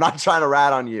Caleb." I'm not trying to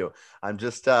rat on you. I'm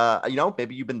just,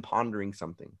 maybe you've been pondering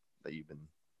something that you've been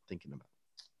thinking about.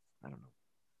 I don't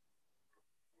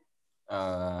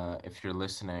know. If you're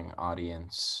listening,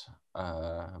 audience,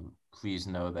 please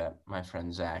know that my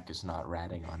friend Zach is not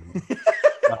ratting on me.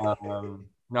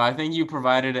 No, I think you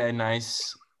provided a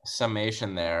nice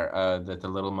summation there. That the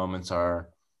little moments are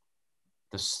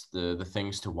the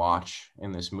things to watch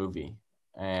in this movie,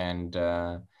 and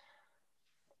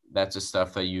that's the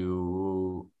stuff that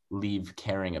you leave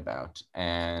caring about.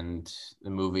 And the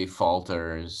movie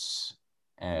falters,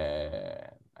 I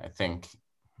think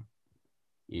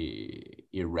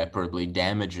irreparably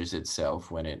damages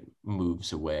itself when it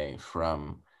moves away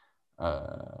from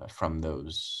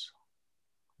those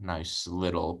nice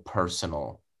little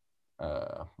personal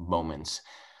moments.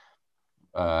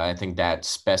 I think that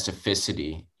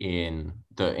specificity in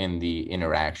the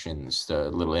interactions, the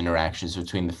little interactions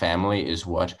between the family, is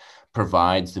what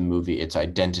provides the movie its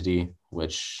identity,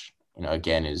 which,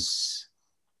 again, is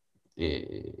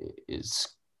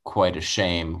quite a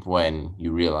shame when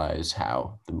you realize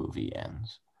how the movie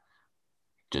ends.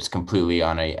 Just completely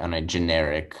on a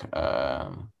generic,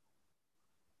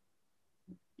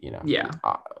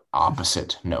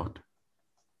 opposite note.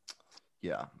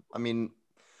 Yeah, I mean,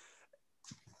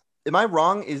 am I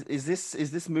wrong? Is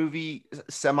this movie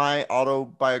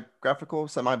semi-autobiographical?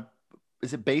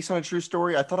 Is it based on a true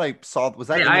story? I thought I saw. Was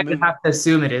that? I would have to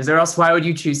assume it is, or else why would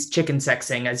you choose chicken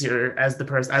sexing as the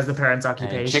parent's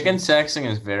occupation? And chicken sexing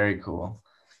is very cool.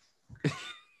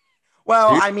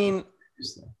 Well, I mean,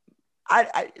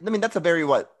 I mean that's a very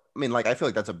I feel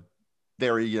like that's a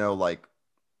very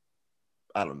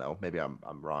I don't know. Maybe I'm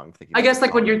wrong thinking. I guess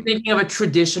when you're thinking of a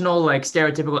traditional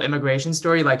stereotypical immigration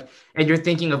story, and you're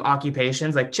thinking of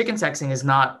occupations, chicken sexing is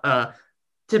not a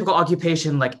typical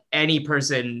occupation any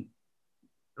person,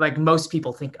 most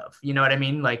people think of. You know what I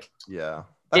mean? Yeah,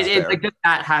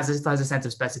 that has a sense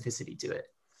of specificity to it.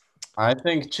 I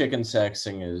think chicken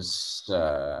sexing is.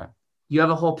 You have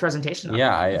a whole presentation.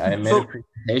 I made a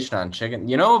presentation on chicken.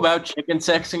 You know about chicken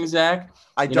sexing, Zach?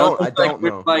 I don't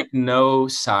know. With no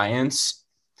science.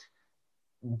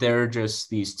 They're just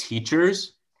these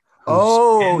teachers.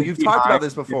 Oh, you've talked about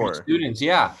this before. Students,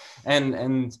 yeah,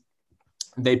 and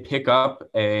they pick up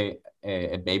a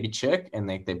baby chick and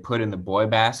they put in the boy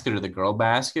basket or the girl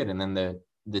basket, and then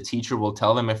the teacher will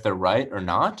tell them if they're right or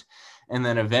not, and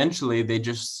then eventually they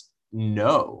just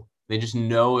know. They just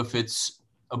know if it's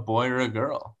a boy or a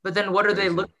girl. But then what are they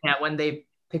looking at when they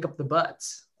pick up the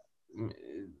butts?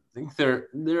 I think there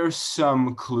are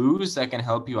some clues that can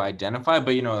help you identify,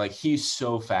 but he's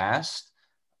so fast.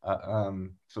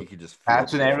 So he could just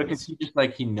that's an because he just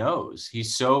he knows.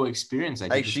 He's so experienced.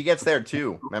 Hey, she gets there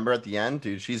too. Remember at the end,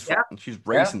 dude? She's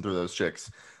racing through those chicks.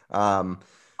 Although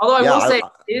I will say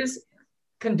it is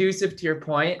conducive to your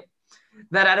point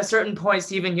that at a certain point,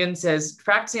 Steven Yeun says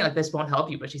practicing like this won't help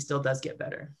you, but she still does get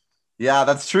better. Yeah,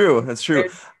 that's true. That's true.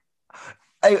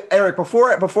 Hey, Eric, before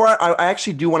I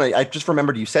actually do want to, I just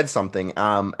remembered you said something,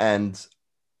 and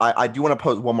I do want to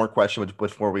pose one more question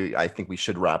before I think we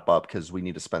should wrap up because we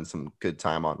need to spend some good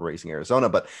time on Raising Arizona.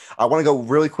 But I want to go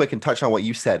really quick and touch on what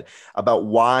you said about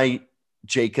why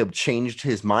Jacob changed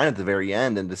his mind at the very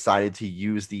end and decided to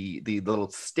use the little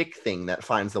stick thing that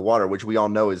finds the water, which we all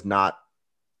know is not,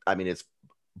 it's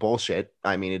bullshit.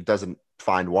 It doesn't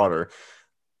find water.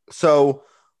 So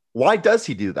why does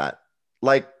he do that?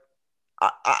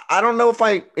 I don't know if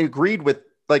I agreed with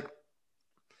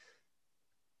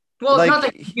Well, it's not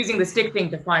Like, that he's using the stick thing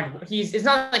to find. It's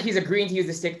not that he's agreeing to use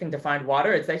the stick thing to find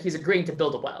water. It's that he's agreeing to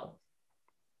build a well.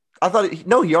 I thought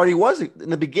no, he already was in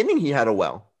the beginning. He had a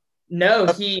well. No,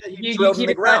 He drilled in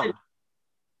the ground.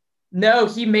 No,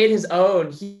 he made his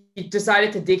own. He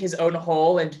decided to dig his own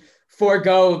hole and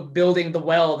forego building the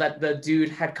well that the dude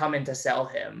had come in to sell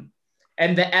him.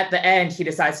 And at the end, he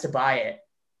decides to buy it.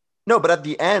 No, but at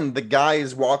the end, the guy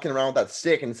is walking around with that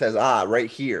stick and says, right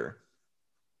here.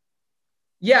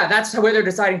 Yeah, that's where they're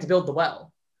deciding to build the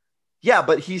well. Yeah,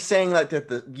 but he's saying like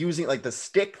that using like the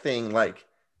stick thing, like,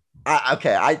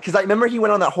 because I remember he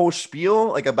went on that whole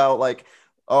spiel like about like,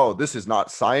 oh, this is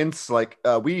not science. Like,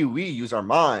 we use our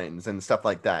minds and stuff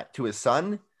like that to his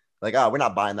son. Like, we're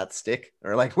not buying that stick,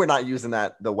 or like we're not using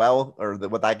the well, or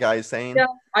what that guy is saying. Yeah,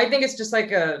 I think it's just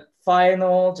like a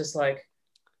final, just like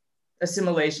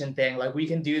assimilation thing. Like, we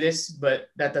can do this, but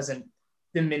that doesn't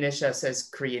diminish us as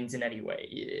Koreans in any way.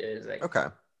 It's like, Okay.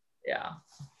 Yeah.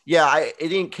 It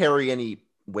didn't carry any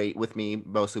weight with me,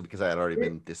 mostly because I had already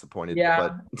been disappointed. Yeah,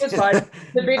 but it's fine.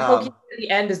 The big hokey at the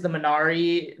end is the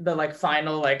Minari, the like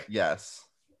final, like yes,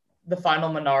 the final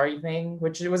Minari thing,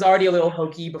 which it was already a little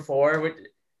hokey before.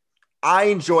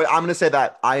 I'm gonna say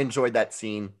that I enjoyed that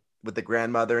scene with the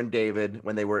grandmother and David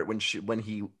when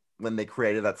they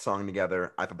created that song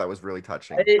together. I thought that was really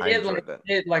touching.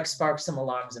 It like sparked some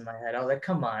alarms in my head. I was like,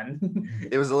 come on.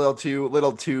 It was a little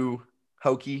too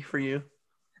hokey for you.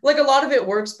 Like, a lot of it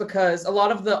works because a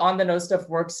lot of the on the nose stuff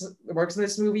works in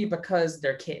this movie because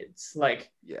they're kids. Like,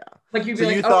 yeah. Like, you'd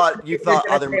be so like, you thought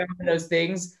other on the nose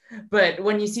things, but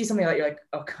when you see something like, you're like,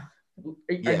 oh God.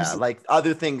 Yeah, like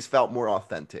other things felt more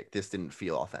authentic. This didn't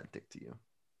feel authentic to you.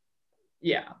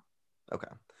 Yeah. Okay.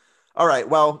 All right.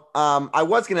 Well, I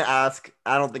was gonna ask.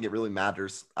 I don't think it really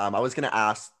matters. I was gonna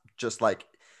ask just like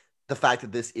the fact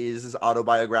that this is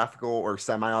autobiographical or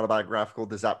semi-autobiographical.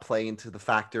 Does that play into the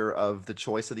factor of the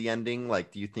choice of the ending?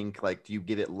 Like, do you think do you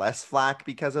give it less flack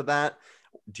because of that?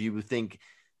 Do you think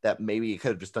that maybe it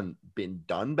could have just been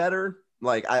done better?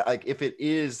 Like, if it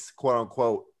is quote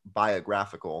unquote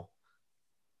biographical,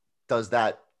 does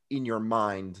that in your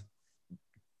mind,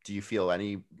 do you feel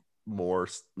any more,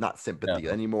 not sympathy,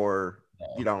 any more? No.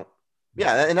 You don't.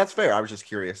 Yeah, and that's fair. I was just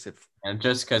curious if. And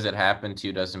just because it happened to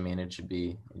you doesn't mean it should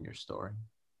be in your story.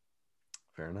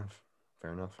 Fair enough.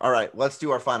 All right, let's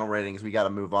do our final ratings. We got to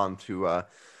move on to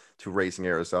Raising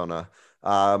Arizona.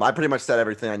 I pretty much said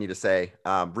everything I need to say.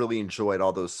 Really enjoyed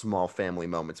all those small family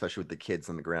moments, especially with the kids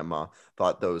and the grandma.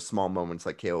 Thought those small moments,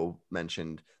 like Kale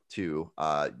mentioned, too.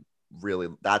 Really,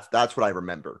 that's what I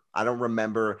remember. I don't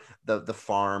remember the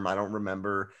farm. I don't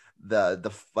remember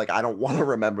the I don't want to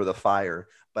remember the fire,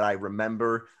 but I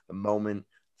remember the moments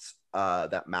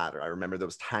that matter. I remember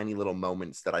those tiny little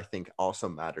moments that I think also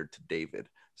mattered to David.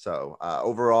 So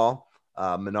overall,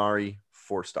 Minari,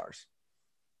 4 stars.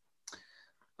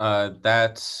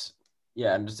 That's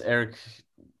just Eric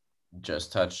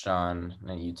just touched on,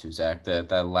 and you too, Zach,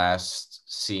 that last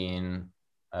scene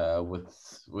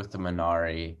with the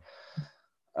Minari.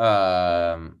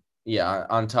 On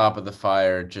top of the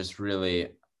fire, just really,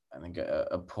 I think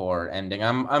a poor ending.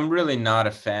 I'm really not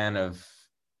a fan of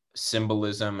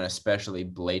symbolism, and especially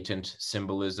blatant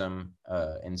symbolism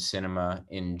in cinema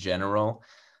in general.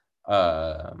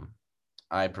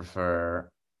 I prefer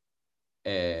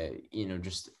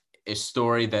just a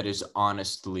story that is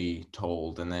honestly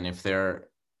told, and then if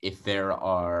there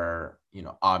are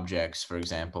objects, for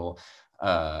example,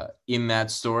 in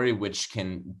that story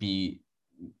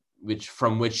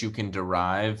from which you can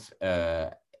derive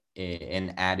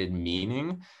an added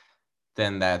meaning,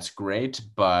 then that's great.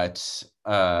 But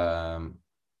I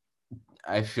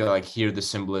feel like here the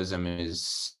symbolism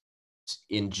is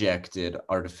injected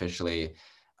artificially,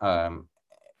 and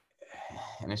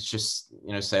it's just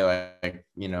say like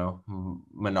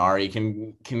Minari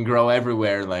can grow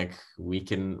everywhere, like we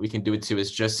can do it too.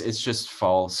 It's just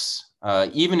false.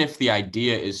 Even if the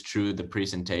idea is true, the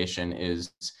presentation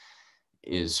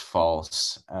is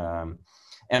false.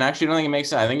 And actually, I don't think it makes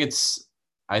sense.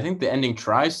 I think the ending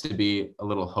tries to be a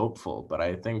little hopeful, but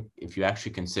I think if you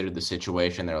actually consider the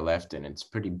situation they're left in, it's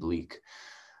pretty bleak.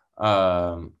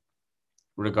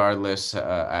 Regardless,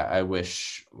 I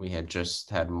wish we had just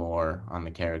had more on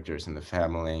the characters and the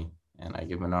family, and I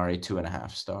give Minari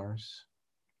 2.5 stars.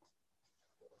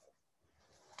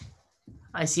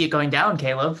 I see it going down,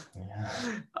 Caleb.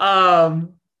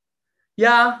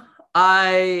 Yeah.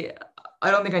 I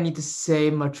don't think I need to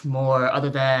say much more other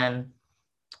than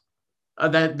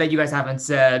that you guys haven't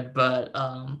said, but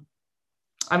I'm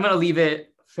gonna leave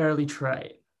it fairly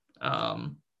trite.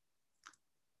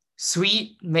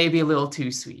 Sweet, maybe a little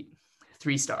too sweet.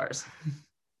 3 stars.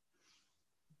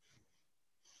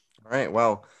 All right.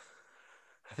 Well,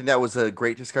 I think that was a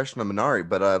great discussion of Minari,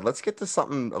 but let's get to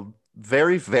something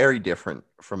very, very different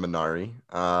from Minari.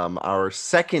 Our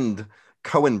second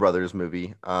Coen Brothers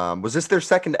movie. Was this their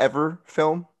second ever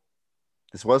film?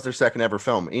 This was their second ever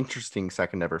film. Interesting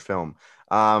second ever film.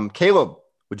 Caleb,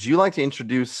 would you like to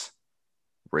introduce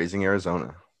Raising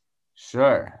Arizona?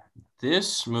 Sure.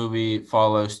 This movie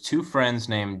follows two friends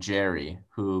named Jerry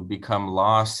who become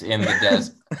lost in the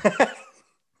desert.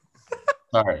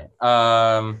 Sorry.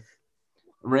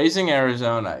 Raising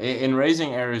Arizona. In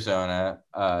Raising Arizona,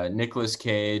 Nicolas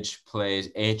Cage plays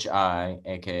H.I.,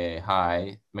 aka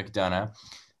Hi McDonough,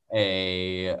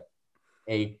 a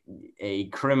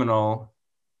criminal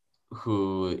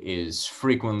who is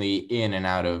frequently in and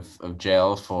out of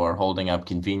jail for holding up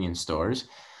convenience stores,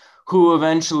 who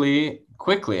eventually,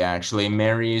 quickly actually,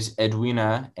 marries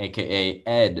Edwina, aka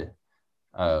Ed,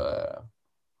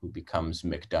 who becomes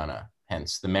McDonough,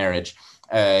 hence the marriage,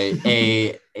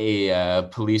 a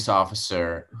police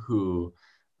officer who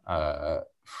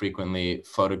frequently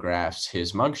photographs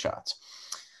his mugshots.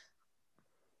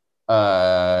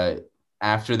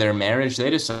 After their marriage,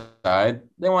 they decide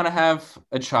they want to have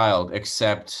a child,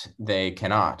 except they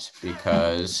cannot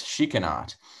because she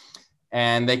cannot.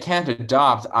 And they can't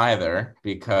adopt either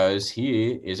because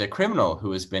he is a criminal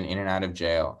who has been in and out of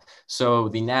jail. So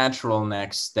the natural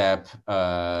next step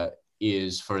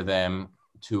is for them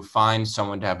to find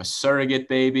someone to have a surrogate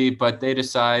baby, but they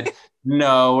decide,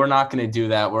 no, we're not going to do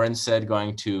that. We're instead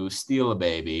going to steal a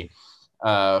baby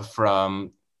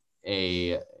from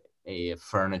a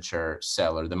furniture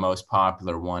seller, the most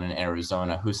popular one in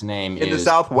Arizona, whose name in is the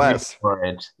Southwest.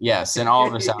 Yes, in all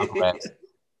of the Southwest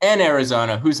and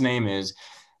Arizona, whose name is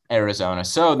Arizona.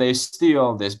 So they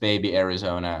steal this baby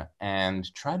Arizona and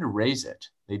try to raise it.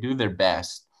 They do their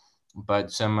best,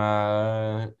 but some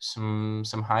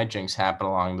hijinks happen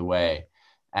along the way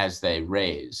as they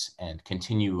raise and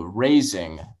continue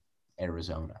raising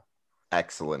Arizona.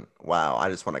 Excellent. Wow. I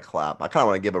just want to clap. I kind of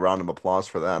want to give a round of applause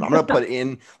for that. I'm going to put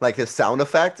in like a sound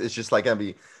effect. It's just like going to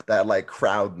be that like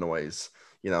crowd noise.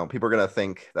 You know, people are going to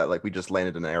think that like we just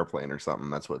landed in an airplane or something.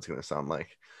 That's what it's going to sound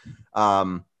like.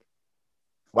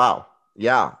 Wow.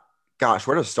 Yeah. Gosh,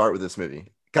 where to start with this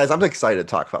movie? Guys, I'm excited to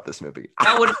talk about this movie.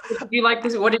 What did you like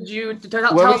this? What did you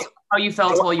tell us how you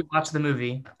felt while you watched the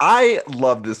movie? I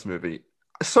love this movie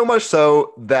so much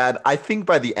so that I think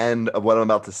by the end of what I'm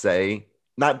about to say,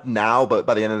 not now, but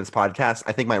by the end of this podcast,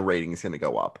 I think my rating is going to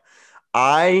go up.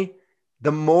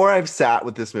 The more I've sat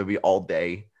with this movie all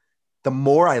day, the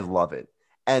more I love it.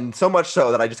 And so much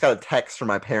so that I just got a text from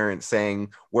my parents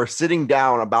saying, we're sitting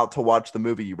down about to watch the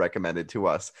movie you recommended to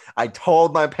us. I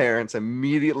told my parents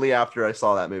immediately after I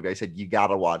saw that movie, I said, you got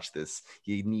to watch this.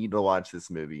 You need to watch this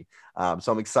movie.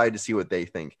 So I'm excited to see what they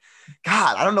think.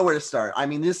 God, I don't know where to start. I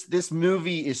mean, this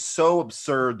movie is so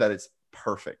absurd that it's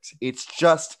perfect. It's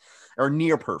just, or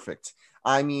near perfect.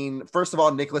 I mean, first of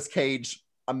all, Nicolas Cage,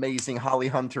 amazing. Holly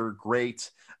Hunter,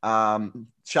 great.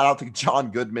 Shout out to John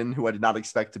Goodman, who I did not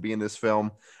expect to be in this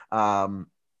film. Also,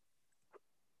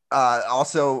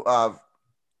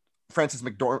 Frances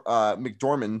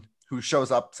McDormand, who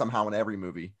shows up somehow in every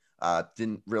movie.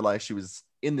 Didn't realize she was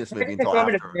in this movie until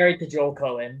after. Is married to Joel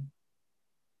Coen.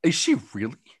 Is she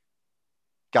really?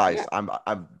 Guys, Yeah.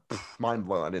 I'm mind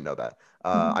blown. I didn't know that.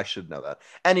 I should know that.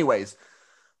 Anyways,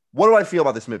 what do I feel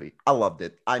about this movie? I loved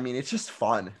it. I mean, it's just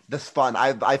fun. This fun.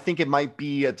 I think it might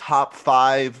be a top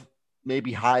 5,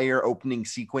 maybe higher opening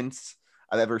sequence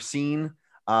I've ever seen.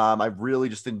 I really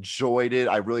just enjoyed it.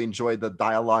 I really enjoyed the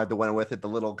dialogue that went with it. The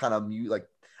little kind of like,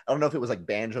 I don't know if it was like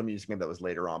banjo music, maybe that was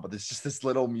later on, but there's just this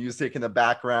little music in the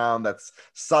background that's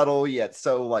subtle yet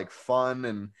so like fun,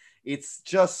 and it's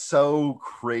just so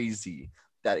crazy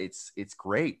that it's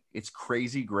great. It's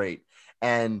crazy great.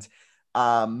 And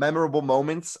memorable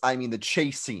moments. I mean, the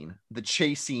chase scene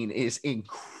is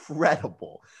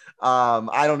incredible.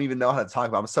 I don't even know how to talk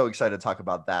about. I'm so excited to talk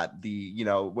about that.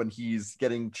 When he's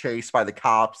getting chased by the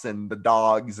cops and the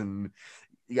dogs, and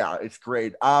yeah, it's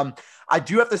great. I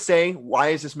do have to say, why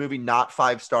is this movie not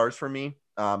 5 stars for me?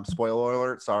 Spoiler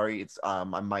alert. Sorry. It's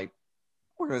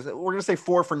we're gonna say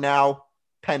 4 for now,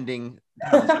 pending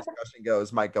how this discussion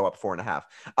goes. Might go up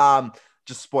 4.5.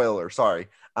 Just spoiler. Sorry.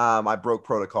 I broke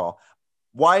protocol.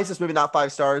 Why is this movie not 5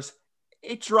 stars?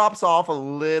 It drops off a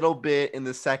little bit in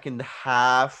the second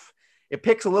half. It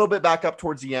picks a little bit back up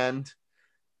towards the end.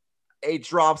 It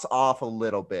drops off a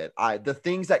little bit. The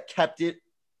things that kept it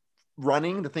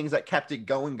running, the things that kept it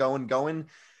going,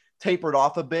 tapered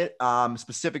off a bit,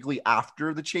 specifically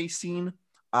after the chase scene.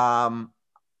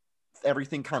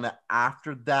 Everything kind of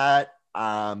after that,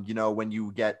 when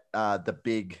you get the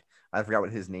big, I forgot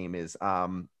what his name is,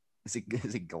 Is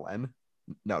it Glenn?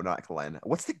 No, not Glenn.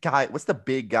 What's the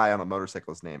big guy on a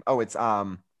motorcycle's name? Oh, it's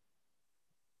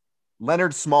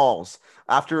Leonard Smalls.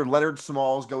 After Leonard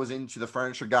Smalls goes into the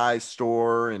furniture guy's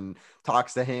store and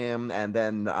talks to him, and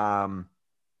then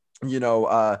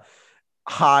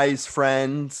High's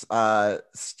friends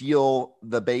steal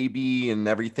the baby and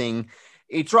everything.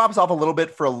 It drops off a little bit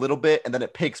for a little bit, and then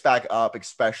it picks back up,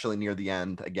 especially near the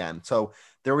end again. So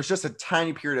there was just a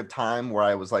tiny period of time where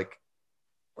I was like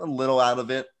a little out of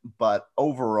it, but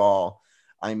overall,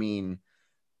 I mean,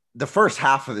 the first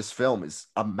half of this film is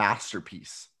a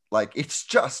masterpiece. Like, it's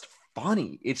just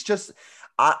funny. It's just,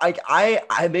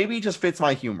 I maybe it just fits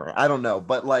my humor. I don't know,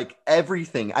 but like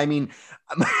everything. I mean,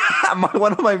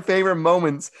 one of my favorite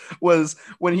moments was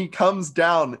when he comes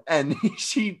down and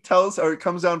she tells, or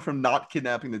comes down from not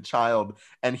kidnapping the child,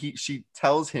 and she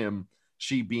tells him,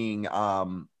 she being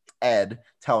Ed,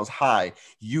 tells Hi,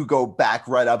 you go back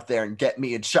right up there and get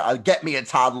me a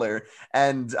toddler.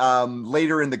 And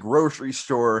later in the grocery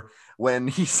store, when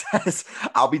he says,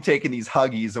 I'll be taking these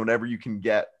Huggies whenever you can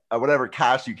get whatever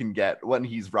cash you can get, when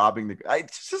he's robbing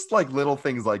it's just like little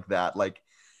things like that. Like,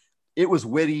 it was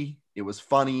witty, it was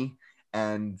funny,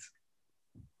 and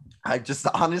I just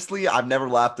honestly, I've never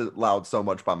laughed out loud so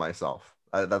much by myself.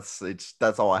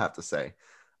 That's all I have to say.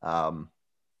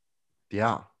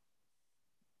 Yeah,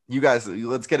 you guys,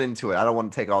 let's get into it. I don't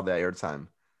want to take all the airtime.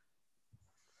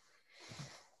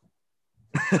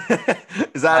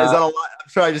 Is that a lot? I'm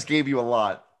sure I just gave you a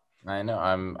lot. I know.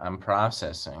 I'm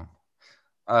processing.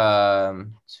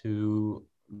 To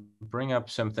bring up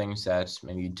some things that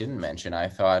maybe you didn't mention, I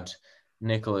thought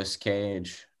Nicolas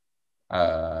Cage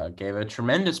gave a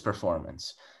tremendous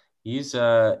performance. He's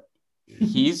a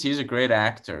great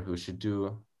actor who should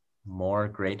do more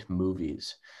great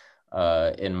movies,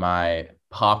 in my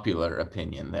popular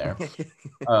opinion there.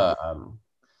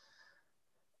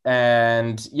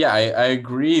 And yeah, I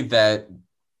agree that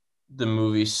the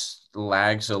movie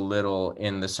lags a little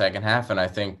in the second half, and I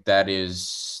think that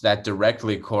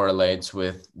directly correlates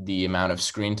with the amount of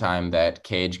screen time that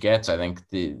Cage gets. I think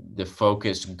the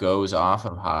focus goes off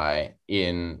of High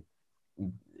in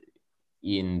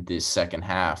this second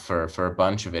half for a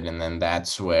bunch of it, and then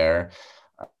that's where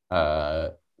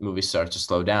movie starts to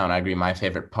slow down. I agree. My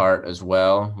favorite part as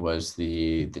well was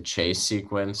the chase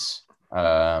sequence.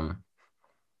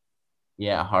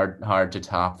 Yeah, hard to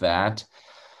top that.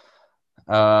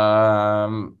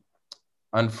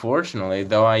 Unfortunately,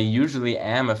 though I usually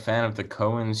am a fan of the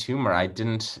Coens' humor, I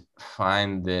didn't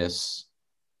find this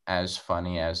as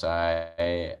funny as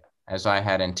I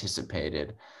had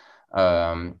anticipated.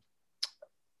 I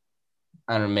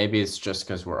don't know, maybe it's just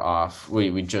because we're off.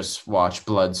 We just watched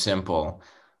Blood Simple,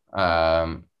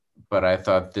 but I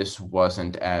thought this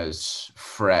wasn't as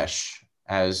fresh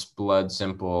as Blood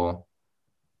Simple,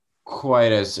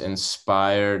 quite as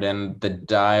inspired, and the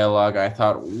dialogue I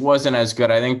thought wasn't as good.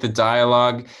 I think the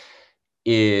dialogue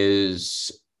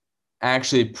is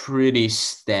actually pretty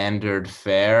standard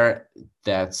fare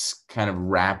that's kind of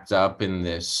wrapped up in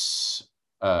this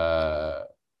absurdist.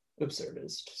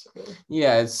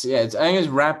 Yeah, it's I think it's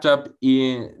wrapped up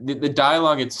in the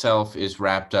dialogue itself is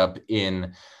wrapped up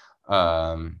in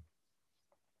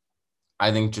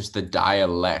I think just the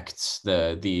dialects,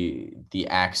 the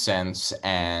accents,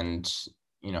 and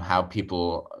how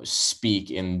people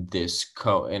speak in this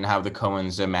and how the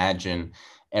Coens imagine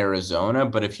Arizona.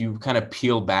 But if you kind of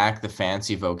peel back the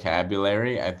fancy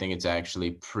vocabulary, I think it's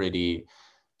actually pretty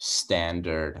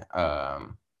standard,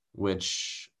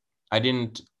 which I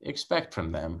didn't expect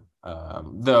from them.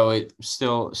 Though it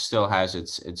still has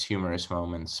its humorous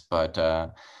moments, but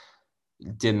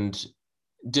didn't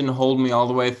hold me all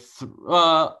the way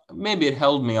through. Maybe it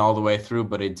held me all the way through,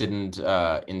 but it didn't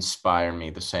inspire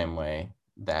me the same way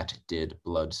that did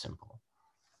Blood Simple.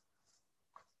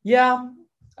 Yeah,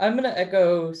 I'm gonna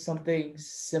echo something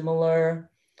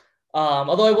similar.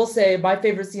 Although I will say my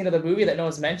favorite scene of the movie that no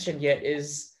one's mentioned yet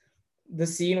is the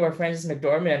scene where Frances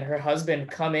McDormand and her husband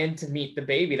come in to meet the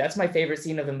baby. That's my favorite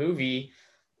scene of the movie,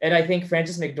 and I think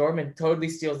Frances McDormand totally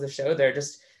steals the show there.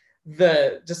 Just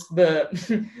her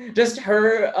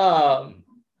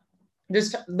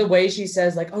just the way she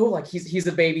says, like, oh, like he's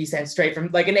a baby sent straight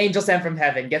from, like, an angel sent from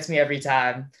heaven, gets me every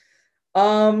time.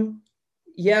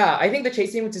 Yeah, I think the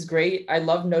chase sequence is great. I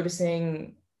love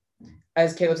noticing,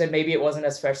 as Caleb said, maybe it wasn't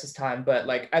as fresh this time, but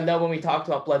like, I know when we talked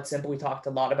about Blood Simple, we talked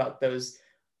a lot about those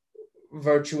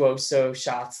virtuoso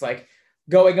shots, like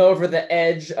going over the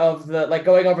edge of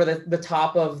going over the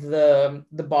top of the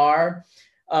bar.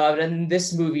 And in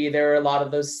this movie, there are a lot of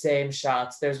those same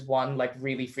shots. There's one like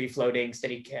really free floating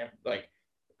steady cam,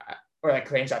 or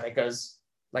crane shot that goes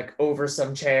like over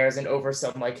some chairs and over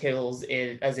some like hills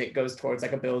as it goes towards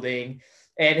like a building.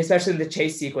 And especially in the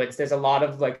chase sequence, there's a lot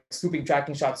of like swooping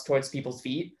tracking shots towards people's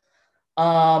feet.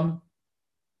 And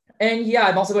yeah,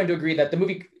 I'm also going to agree that the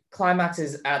movie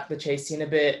climaxes at the chase scene a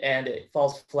bit and it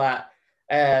falls flat.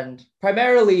 And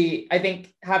primarily, I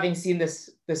think having seen this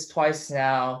twice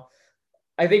now,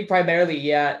 I think primarily,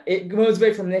 yeah, it goes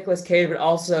away from Nicolas Cage, but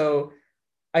also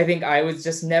I think I was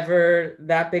just never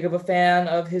that big of a fan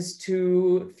of his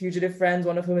two fugitive friends,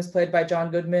 one of whom is played by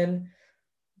John Goodman.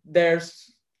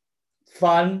 There's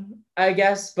fun, I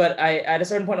guess, but at a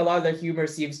certain point, a lot of their humor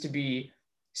seems to be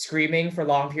screaming for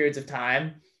long periods of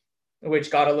time,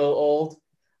 which got a little old.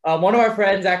 One of our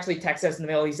friends actually texted us in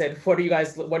the mail. He said, what are you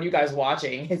guys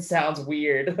watching? It sounds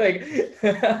weird." Like,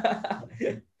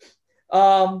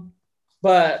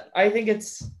 but I think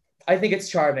it's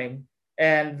charming,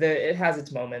 and it has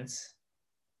its moments.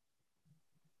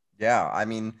 Yeah, I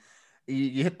mean,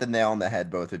 you hit the nail on the head,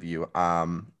 both of you.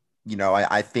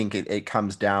 I think it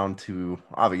comes down to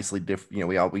obviously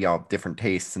we all have different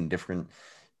tastes and different.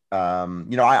 I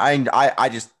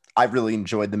really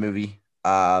enjoyed the movie.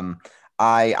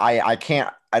 I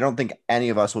don't think any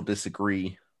of us will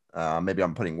disagree. Maybe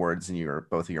I'm putting words in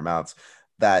both of your mouths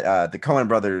that the Coen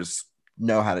brothers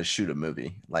know how to shoot a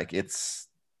movie. Like it's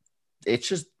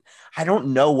just, I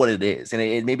don't know what it is.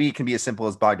 And maybe it can be as simple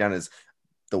as bogged down as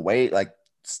the way, like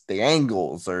the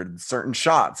angles or certain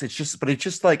shots. It's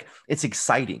just like, it's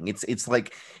exciting. It's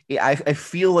like, I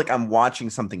feel like I'm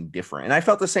watching something different. And I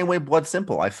felt the same way Blood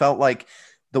Simple. I felt like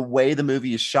the way the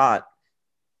movie is shot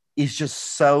is just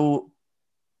so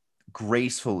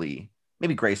gracefully,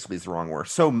 maybe gracefully is the wrong word.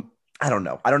 So I don't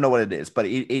know what it is, but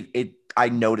I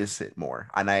notice it more.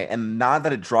 And not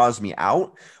that it draws me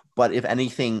out, but if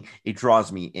anything, it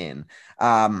draws me in.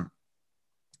 I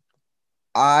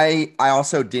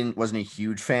also wasn't a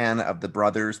huge fan of the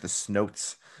brothers, the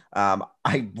Snotes.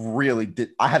 I really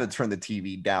did. I had to turn the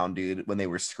TV down, dude, when they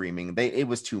were screaming. It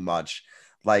was too much.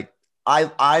 Like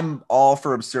I'm all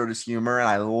for absurdist humor, and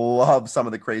I love some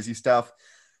of the crazy stuff.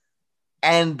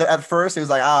 And at first, it was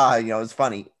like, it's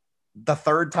funny. The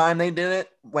third time they did it,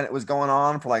 when it was going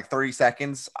on for like 30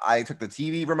 seconds, I took the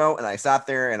TV remote and I sat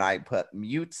there and I put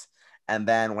mute. And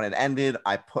then when it ended,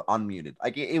 I put unmuted.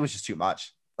 Like it was just too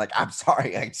much. Like, I'm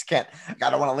sorry, I just can't. I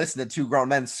don't want to listen to two grown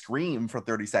men scream for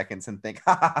 30 seconds and think,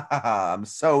 ha ha ha ha, I'm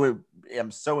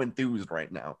so enthused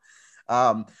right now.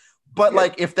 But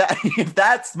like, if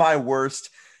that's my worst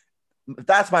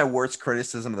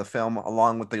criticism of the film,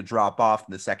 along with the drop off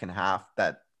in the second half,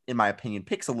 that in my opinion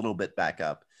picks a little bit back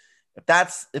up. If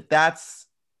that's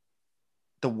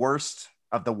the worst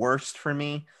of the worst for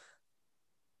me,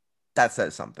 that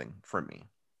says something for me.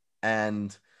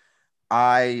 And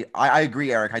I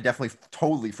agree, Eric. I definitely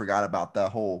totally forgot about the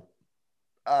whole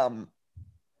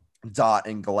Dot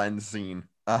and Glenn scene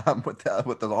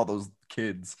with all those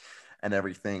kids and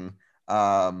everything.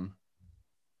 Yeah,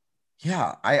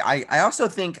 I also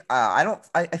think I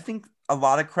think a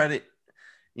lot of credit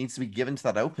needs to be given to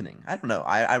that opening. I don't know.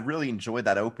 I really enjoyed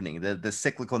that opening. The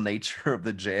cyclical nature of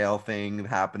the jail thing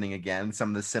happening again.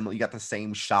 Some of the similar, you got the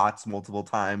same shots multiple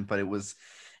times, but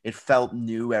it felt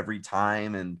new every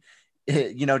time. And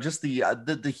just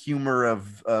the humor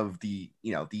of the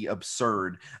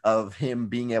absurd of him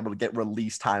being able to get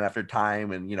release time after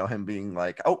time, and him being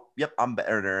like, oh yep, I'm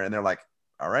better, and they're like,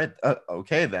 all right,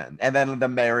 okay then. And then the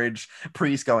marriage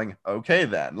priest going, okay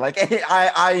then. Like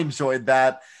I enjoyed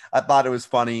that. I thought it was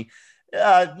funny.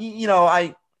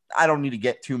 I don't need to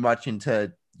get too much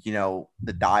into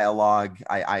the dialogue.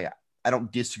 I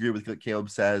don't disagree with what Caleb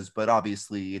says, but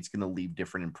obviously it's going to leave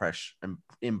different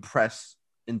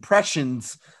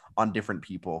impressions on different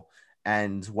people.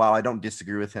 And while I don't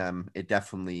disagree with him, it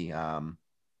definitely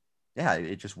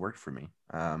it just worked for me.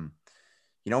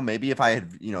 Maybe if I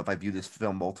had, if I viewed this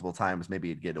film multiple times, maybe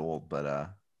it'd get old,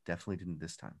 but definitely didn't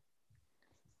this time.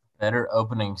 Better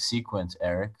opening sequence,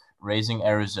 Eric. Raising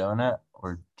Arizona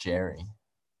or Jerry?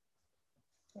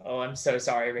 Oh, I'm so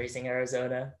sorry, Raising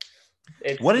Arizona.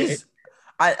 I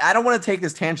don't want to take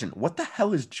this tangent. What the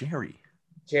hell is Jerry?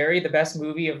 Jerry, the best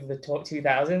movie of the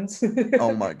 2000s.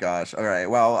 Oh my gosh. All right.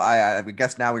 Well, I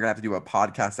guess now we're going to have to do a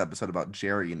podcast episode about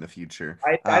Jerry in the future.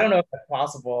 I don't know if that's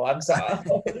possible. I'm sorry.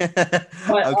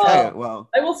 But, okay. Well,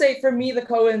 I will say for me, the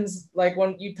Coens, like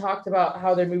when you talked about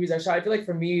how their movies are shot, I feel like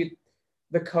for me,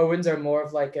 the Coens are more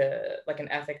of like an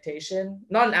affectation.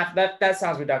 Not an that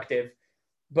sounds reductive,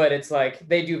 but it's like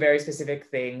they do very specific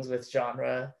things with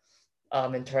genre,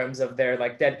 in terms of their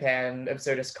like deadpan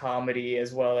absurdist comedy,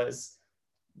 as well as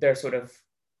their sort of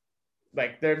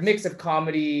like their mix of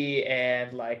comedy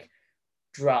and like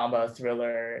drama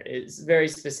thriller is very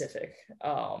specific.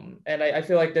 And I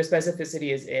feel like their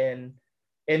specificity is in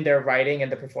their writing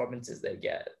and the performances they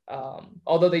get.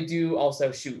 Although they do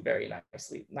also shoot very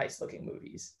nice looking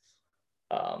movies.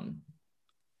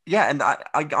 Yeah, and I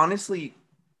honestly,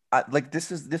 like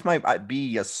this might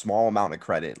be a small amount of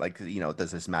credit. Like,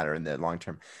 does this matter in the long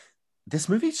term? This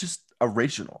movie's just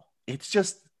original. It's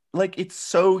just like, it's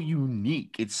so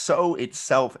unique. It's so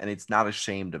itself, and it's not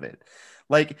ashamed of it.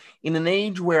 Like, in an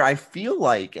age where I feel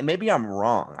like, and maybe I'm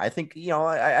wrong, I think,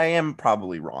 I am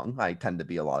probably wrong. I tend to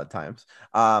be a lot of times.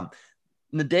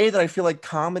 In the day that I feel like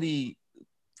comedic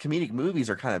movies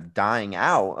are kind of dying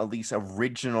out, at least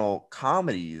original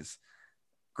comedies.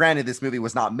 Granted, this movie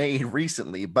was not made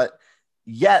recently, but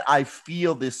yet I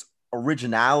feel this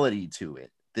originality to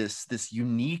it, this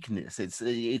uniqueness,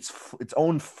 its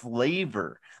own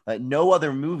flavor that no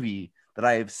other movie that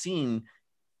I have seen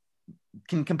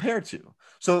can compare to.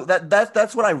 So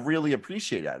that's what I really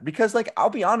appreciate at it. Because, like, I'll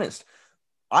be honest,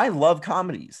 I love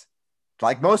comedies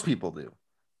like most people do,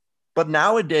 but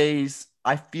nowadays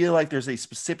I feel like there's a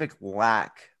specific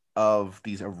lack of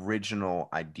these original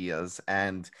ideas.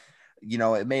 And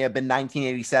it may have been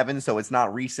 1987, so it's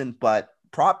not recent, but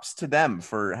props to them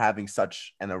for having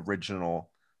such an original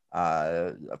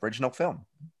film.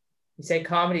 You say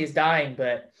comedy is dying,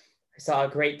 but I saw a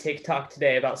great TikTok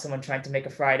today about someone trying to make a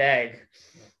fried egg.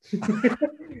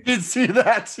 Did see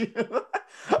that too.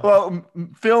 Well,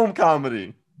 film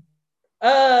comedy.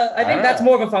 I think that's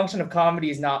more of a function of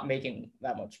comedies not making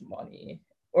that much money.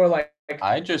 Or like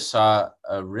I just saw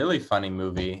a really funny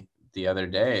movie the other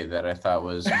day that I thought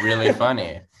was really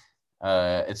funny.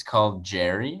 It's called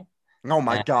Jerry. Oh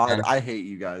my God, I hate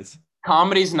you guys.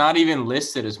 Comedy's not even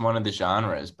listed as one of the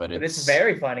genres, but it's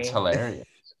very funny. It's hilarious.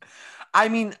 I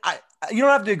mean, you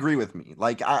don't have to agree with me.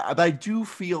 Like, I do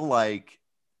feel like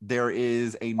there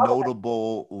is a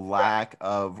notable lack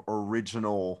of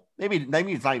original. Maybe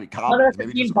it's not even comedy. None of us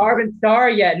have seen Barb and Star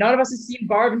yet. None of us have seen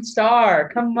Barb and Star.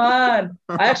 Come on,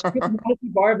 I actually want to see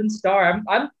Barb and Star.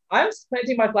 I'm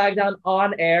planting my flag down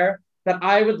on air that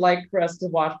I would like for us to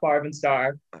watch Barb and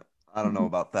Star. I don't know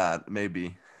about that.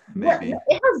 Maybe. What? It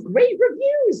has great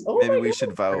reviews. Oh, maybe we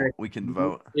should vote. We can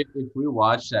vote. If we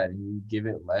watch that and you give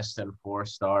it less than 4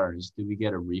 stars, do we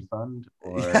get a refund?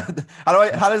 Or yeah.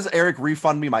 How does Eric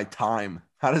refund me my time?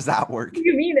 How does that work? What do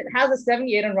you mean? It has a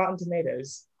 78 on Rotten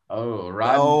Tomatoes. Oh,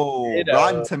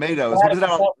 Rotten Tomatoes. What is it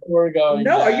on? We're going.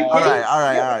 No, are you kidding? All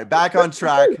right. Back on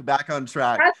track. It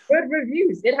has good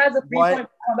reviews. It has a 3.5.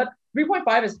 But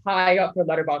 3.5 is high up for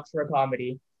Letterboxd for a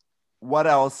comedy. What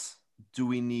else do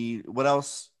we need? What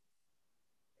else?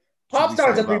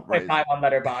 Popstar's a 3.5 on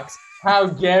Letterboxd. How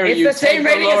dare it's you the same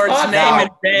rating as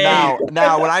Popstar.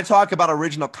 Now, when I talk about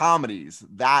original comedies,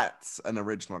 that's a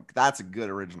good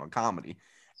original comedy.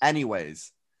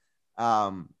 Anyways,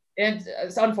 and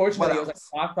it's unfortunately it was like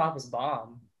a box office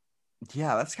bomb.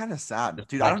 Yeah, that's kind of sad,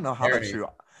 dude. I don't know how that's true.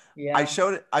 Yeah, I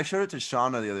showed it to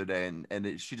Shauna the other day,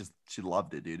 and she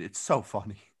loved it, dude. It's so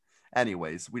funny.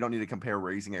 Anyways, we don't need to compare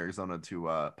Raising Arizona to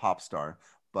Popstar.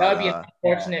 But, that would be an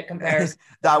unfortunate comparison.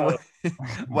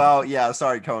 Well, yeah,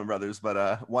 sorry, Coen Brothers,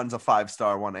 but one's a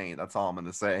 5-star, one ain't. That's all I'm going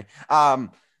to say.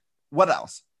 What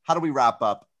else? How do we wrap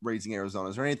up Raising Arizona?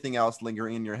 Is there anything else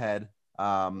lingering in your head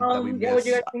that we missed? What do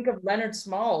you guys think of Leonard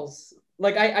Smalls?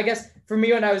 Like, I guess for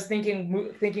me, when I was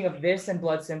thinking of this and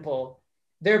Blood Simple,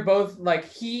 they're both like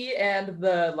he and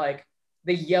the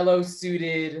yellow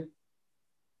suited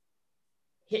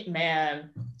hitman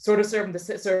sort of serve the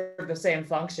same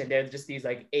function. They're just these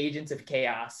like agents of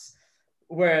chaos.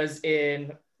 Whereas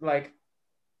in Blood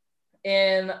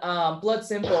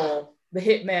Simple, the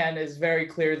hitman is very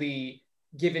clearly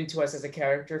given to us as a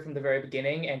character from the very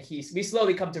beginning, and we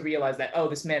slowly come to realize that, oh,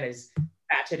 this man is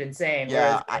batshit insane.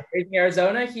 Yeah, whereas in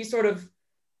Arizona, he sort of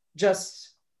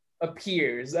just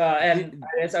appears. And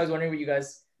I guess I was wondering what you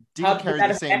guys didn't carry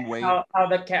the same weight. How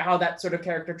that sort of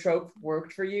character trope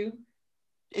worked for you?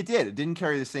 It did. It didn't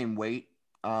carry the same weight.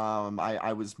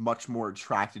 I was much more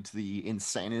attracted to the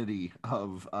insanity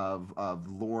of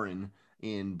Lauren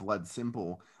in Blood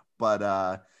Simple,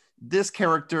 but this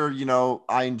character, it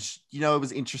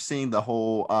was interesting, the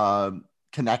whole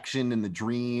connection in the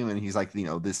dream, and he's like,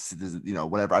 this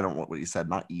whatever. I don't know what he said.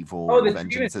 Not evil. Oh, the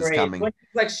vengeance is coming. When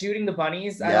he's like shooting the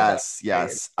bunnies.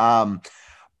 Yes.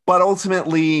 But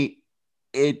ultimately,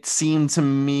 it seemed to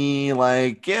me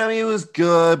like, yeah, I mean, it was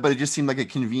good, but it just seemed like a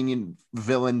convenient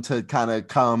villain to kind of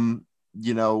come,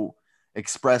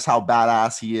 express how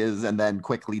badass he is and then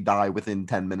quickly die within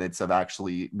 10 minutes of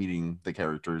actually meeting the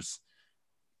characters,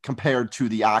 compared to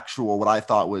the actual, what I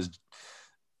thought was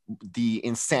the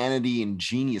insanity and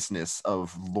geniusness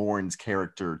of Lauren's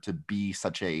character to be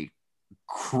such a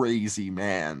crazy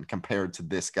man compared to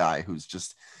this guy who's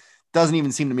just doesn't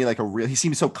even seem to me like he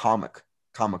seems so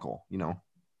comical, you know?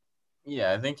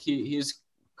 Yeah, I think he's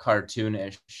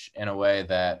cartoonish in a way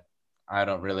that I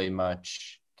don't really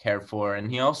much care for.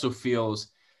 And he also feels,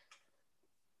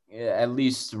 at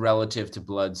least relative to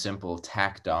Blood Simple,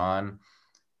 tacked on.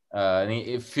 And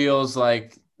it feels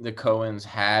like the Coens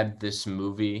had this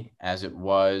movie as it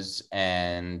was,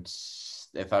 and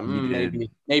if I'm maybe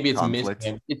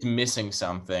it's missing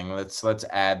something. Let's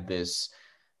add this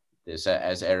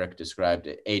as Eric described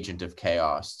it, agent of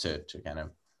chaos to kind of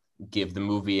give the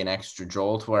movie an extra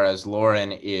jolt. Whereas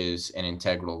Lauren is an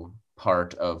integral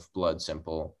part of Blood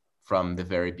Simple from the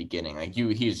very beginning. Like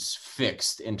he's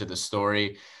fixed into the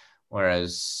story,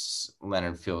 whereas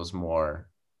Leonard feels more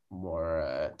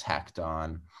tacked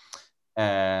on.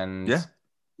 And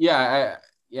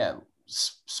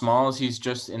Smalls, he's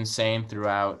just insane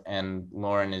throughout, and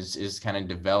Lauren is kind of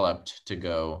developed to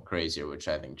go crazier, which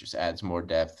I think just adds more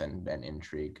depth and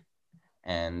intrigue,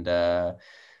 and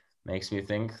makes me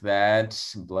think that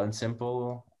Blood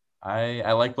Simple,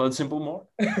 I like Blood Simple more.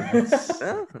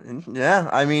 Yeah,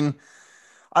 I mean,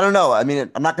 I don't know. I mean,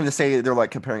 I'm not going to say they're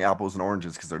like comparing apples and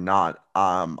oranges because they're not.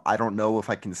 I don't know if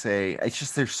I can say, it's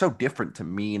just they're so different to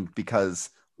me because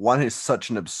one is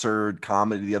such an absurd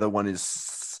comedy, the other one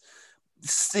is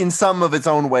in some of its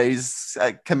own ways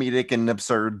comedic and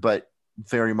absurd, but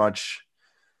very much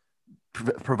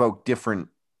provoke different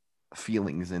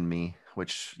feelings in me,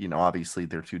 which, you know, obviously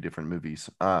they're two different movies.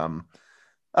 I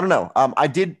don't know. I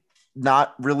did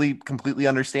not really completely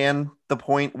understand the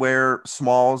point where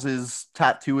Smalls'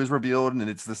 tattoo is revealed and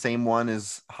it's the same one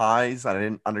as High's. I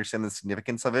didn't understand the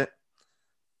significance of it.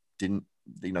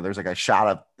 There's like a shot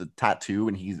of the tattoo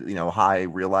and he's, High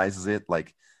realizes it.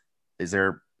 Like, is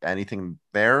there anything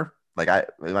there? Like,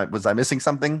 was I missing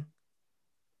something?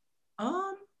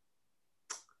 Or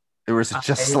was it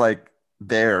just like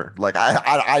there? Like,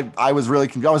 I was really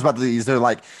confused. I was about to, is there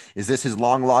like, is this his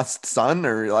long lost son?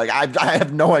 Or like, I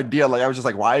have no idea. Like, I was just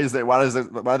like, why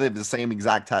are they the same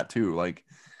exact tattoo? Like,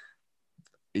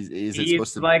 is it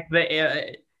supposed to like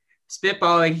the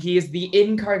spitballing? He is the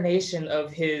incarnation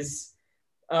of his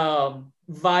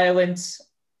violent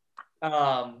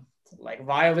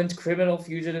criminal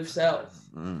fugitive self.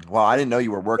 Well, I didn't know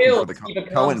you were working for the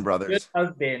Coen brothers.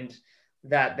 Husband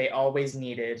that they always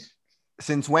needed.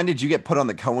 Since when did you get put on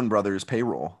the Coen brothers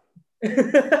payroll?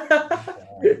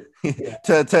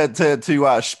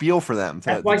 to spiel for them.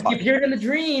 That's why he appeared in the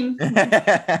dream.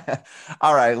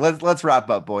 All right, let's wrap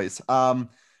up, boys.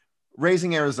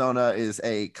 Raising Arizona is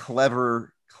a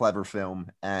clever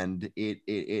film, and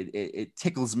it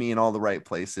tickles me in all the right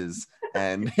places.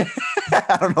 And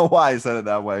I don't know why I said it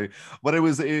that way, but it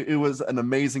was an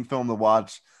amazing film to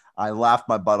watch. I laughed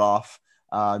my butt off.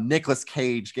 Nicolas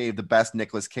Cage gave the best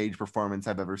Nicolas Cage performance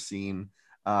I've ever seen.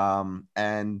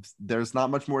 And there's not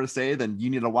much more to say than you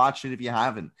need to watch it if you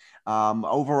haven't.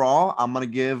 Overall, I'm going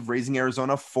to give Raising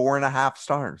Arizona 4.5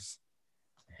 stars.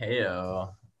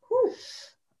 Heyo.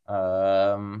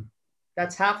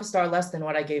 That's half a star less than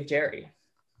what I gave Jerry.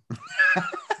 I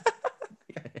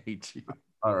hate you.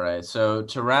 All right. So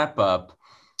to wrap up,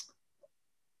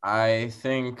 I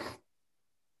think,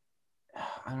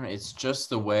 I don't know, it's just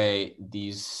the way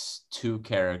these two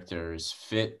characters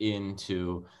fit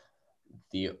into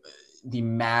the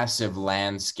massive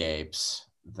landscapes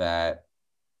that,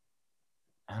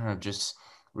 I don't know, just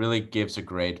really gives a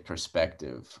great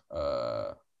perspective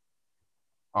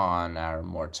on our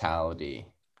mortality.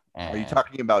 And... Are you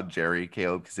talking about Jerry,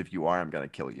 Caleb? Because if you are, I'm gonna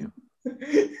kill you.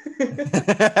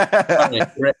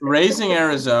 Raising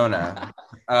Arizona.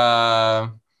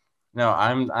 No,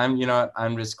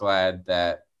 I'm just glad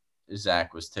that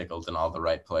Zach was tickled in all the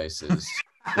right places.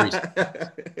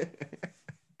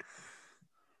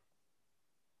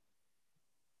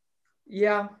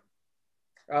 Yeah,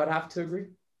 I would have to agree.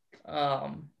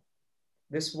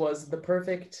 This was the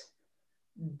perfect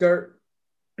dirt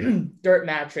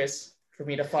mattress for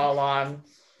me to fall on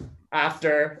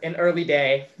after an early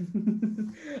day.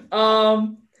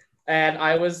 And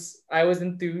I was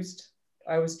enthused.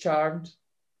 I was charmed.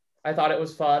 I thought it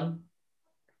was fun,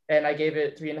 and I gave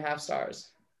it 3.5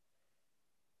 stars.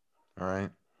 All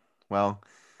right. Well,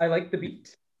 I like the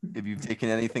beat. If you've taken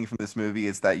anything from this movie,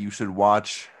 it's that you should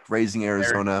watch Raising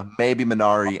Arizona, maybe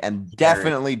Minari, and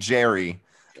definitely Jerry.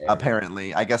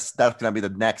 Apparently, I guess that's gonna be the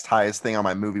next highest thing on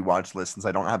my movie watch list since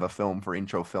I don't have a film for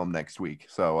intro film next week.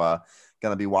 So,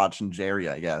 gonna be watching Jerry,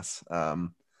 I guess.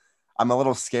 I'm a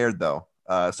little scared though.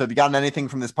 So if you gotten anything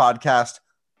from this podcast,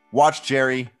 watch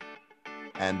Jerry,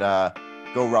 and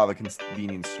go rob a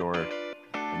convenience store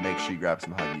and make sure you grab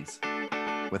some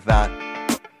Huggies. With that,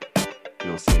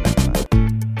 we'll see you next time.